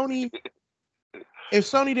 Sony. If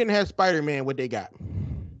Sony didn't have Spider-Man, what they got?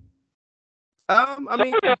 I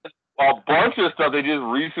mean, a bunch of stuff they just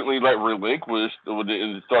recently relinquished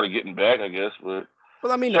and started getting back, I guess. But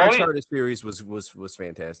well, I mean, the Uncharted series was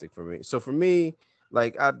fantastic for me. So for me,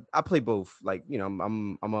 like I play both. Like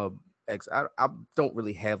I'm a ex. I don't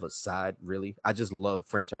really have a side really. I just love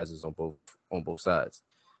franchises on both sides.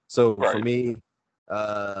 So for me,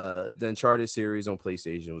 the Uncharted series on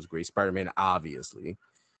PlayStation was great. Spider-Man, obviously.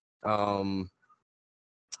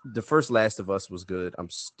 The first Last of Us was good. I'm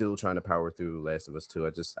still trying to power through Last of Us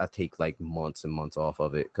 2. I take like months and months off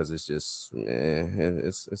of it because it's just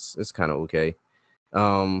it's kind of okay.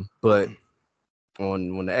 But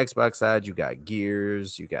on the Xbox side, you got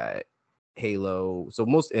Gears, you got Halo. So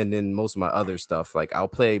most of my other stuff, like I'll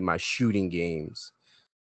play my shooting games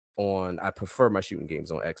I prefer my shooting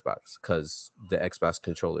games on Xbox because the Xbox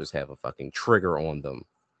controllers have a fucking trigger on them.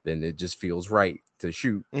 Then it just feels right to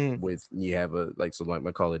shoot with. You have like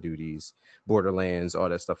my Call of Duties, Borderlands, all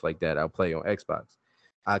that stuff like that. I'll play on Xbox.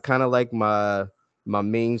 I kind of like my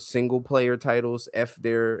main single player titles. If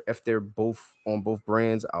they're both on both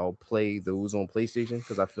brands, I'll play those on PlayStation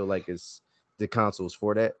because I feel like it's the consoles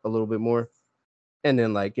for that a little bit more. And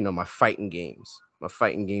then my fighting games. I'll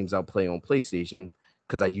play on PlayStation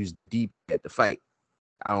because I use D-pad to fight.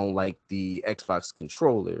 I don't like the Xbox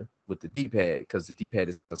controller with the D-pad because the D-pad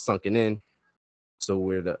is sunken in. So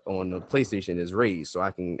where on the PlayStation is raised, so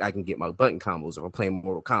I can get my button combos. If I'm playing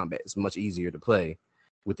Mortal Kombat, it's much easier to play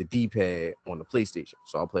with the D-pad on the PlayStation.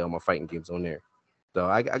 So I'll play all my fighting games on there. So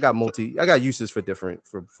I got uses for different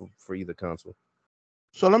for either console.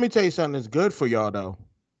 So let me tell you something that's good for y'all though.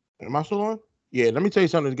 Am I still on? Yeah, let me tell you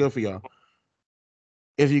something that's good for y'all.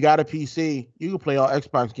 If you got a PC, you can play all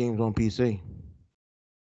Xbox games on PC.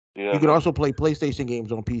 Yeah. You can also play PlayStation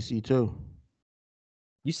games on PC too.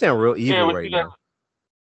 You sound real evil we right do that. now.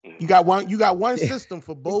 You got one. You got one system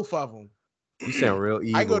for both of them. You sound real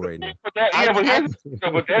I evil go to- right now. But that, I- yeah, but I- here's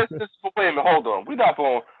but that's just wait a minute, hold on. We're not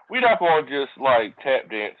going to just like tap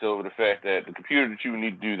dance over the fact that the computer that you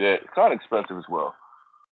need to do that is kind of expensive as well.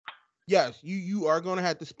 Yes, you are gonna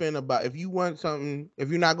have to spend about if you want something. If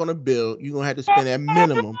you're not gonna build, you're gonna have to spend a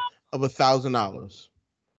minimum of $1,000.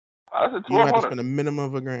 I said You gonna have to 1,200. spend a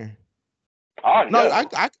minimum of $1,000. Oh, No, yeah.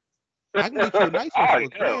 I can get you a nice one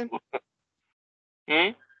for $1,000. Hmm?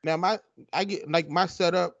 Now I get like my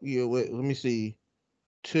setup. Yeah, let me see.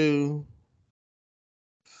 2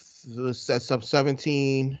 sets up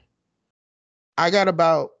 17. I got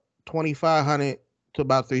about 2,500 to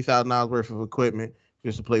about $3,000 worth of equipment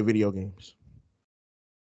just to play video games.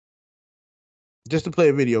 Just to play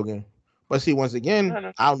a video game. But see, once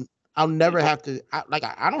again, I'll never have to. I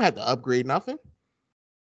don't have to upgrade nothing.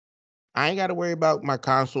 I ain't got to worry about my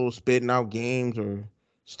console spitting out games or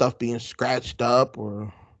stuff being scratched up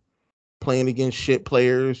or playing against shit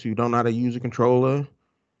players who don't know how to use a controller.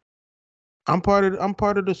 I'm part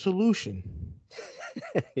of the solution.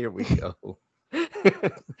 Here we go.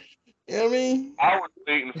 You know what I mean? I was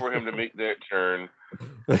waiting for him to make that turn.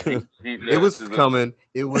 It was coming.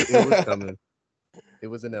 It was coming. It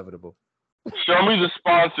was inevitable. Show me the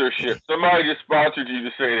sponsorship. Somebody just sponsored you to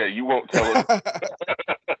say that. You won't tell us.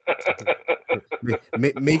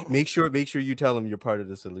 Make sure you tell them you're part of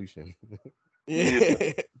the solution.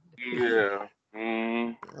 Yeah. Yeah.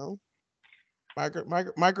 Mm. You know,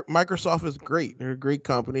 Microsoft is great. They're a great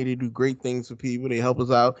company. They do great things for people. They help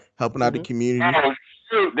us out, helping out the community. Oh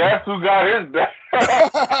shoot, that's who got his back.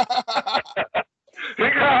 He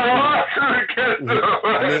got a lot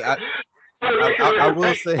I mean, I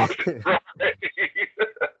will say,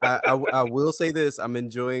 I will say this: I'm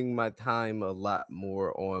enjoying my time a lot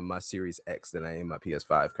more on my Series X than I am my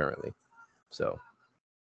PS5 currently. So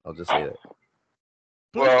I'll just say that.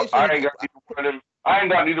 Well, I ain't got neither one of them. I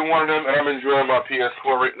ain't got neither one of them, and I'm enjoying my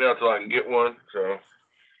PS4 right now till I can get one. So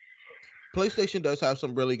PlayStation does have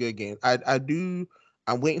some really good games.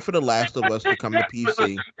 I'm waiting for The Last of Us to come to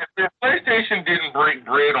PC. If PlayStation didn't break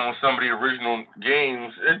bread on some of the original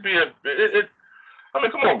games, it'd be I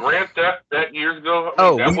mean, come on, Grand Theft that years ago. I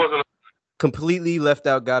mean, that wasn't completely left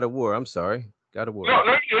out God of War. I'm sorry, God of War. No,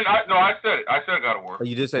 you didn't. I said it. I said God of War. Oh,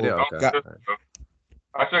 you did say that. Okay.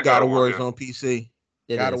 I said God of War is on PC.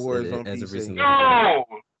 God of War is on PC. No.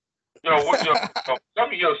 Send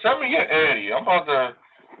me your Eddie. I'm about to.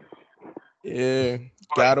 Yeah,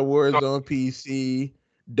 God of War is on PC.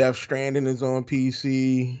 Death Stranding is on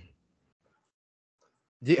PC.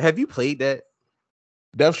 Have you played that?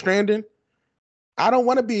 Death Stranding? I don't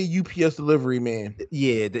want to be a UPS delivery man.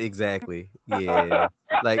 Yeah, exactly. Yeah,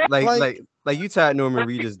 like you tied Norman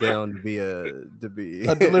Reedus down to be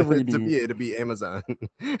a delivery dude. to be Amazon.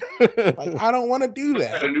 Like I don't want to do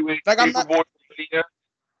that. Like I'm not.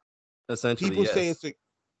 Essentially,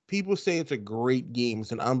 people say it's a great game.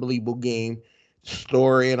 It's an unbelievable game,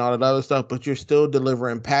 story and all that other stuff. But you're still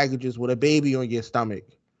delivering packages with a baby on your stomach.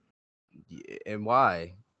 Yeah, and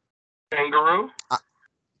why? Kangaroo.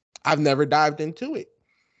 I've never dived into it.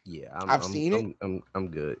 Yeah, I've seen it. I'm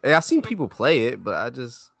good. I've seen people play it, but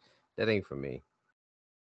that ain't for me.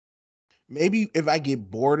 Maybe if I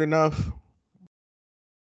get bored enough,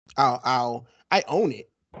 I own it.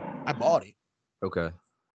 I bought it. Okay.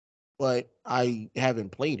 But I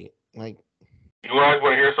haven't played it. Like, you guys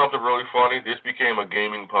want to hear something really funny? This became a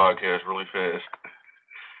gaming podcast really fast.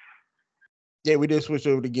 Yeah, we did switch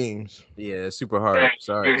over to games. Yeah, it's super hard.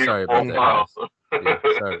 Sorry about that.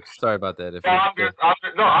 Yeah, sorry about that.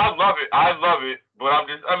 No, I love it. But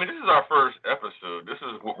this is our first episode. This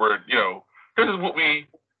is what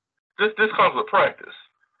this comes with practice.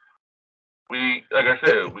 Like I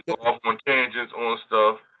said, we go off on tangents on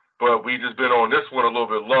stuff, but we just been on this one a little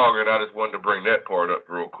bit longer, and I just wanted to bring that part up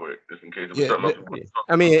real quick, just in case it was something else. Yeah.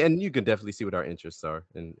 I mean, and you can definitely see what our interests are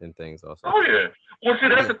in things also. Oh, yeah. Well, see,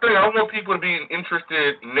 that's the thing. I want people to be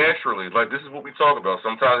interested naturally. Like, this is what we talk about.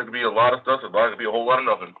 Sometimes it can be a lot of stuff, sometimes it can be a whole lot of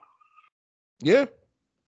nothing. Yeah.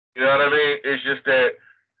 You know what I mean? It's just that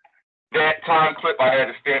time clip I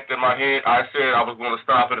had stamped in my head. I said I was going to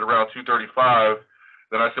stop it at around 2:35.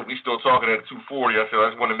 Then I said we still talking at 2:40. I said I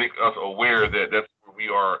just want to make us aware that that's where we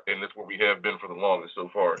are and that's where we have been for the longest so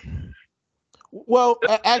far. Well,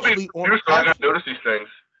 actually, I notice these things.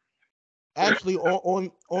 Actually,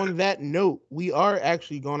 on that note, we are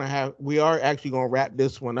actually gonna wrap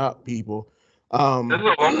this one up, people. This is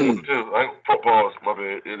a long one too. I pause. My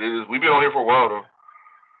bad. It is. We've been on here for a while though.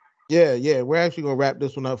 Yeah. We're actually gonna wrap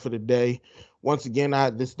this one up for the day. Once again,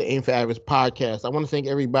 this is the Aim for Average podcast. I want to thank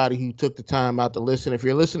everybody who took the time out to listen. If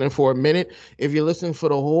you're listening for a minute, if you're listening for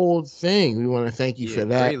the whole thing, we want to thank you for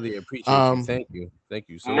that. Greatly appreciate you. Thank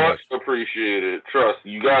you so much. Appreciated. Trust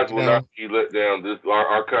you guys will not be let down.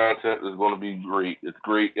 Our content is going to be great. It's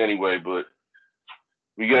great anyway, but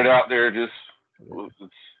we get it out there. This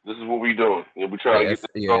is what we doing. We try to get.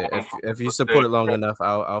 If you support it long enough,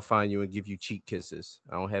 I'll find you and give you cheek kisses.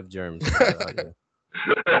 I don't have germs.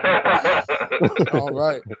 All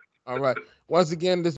right. Once again, this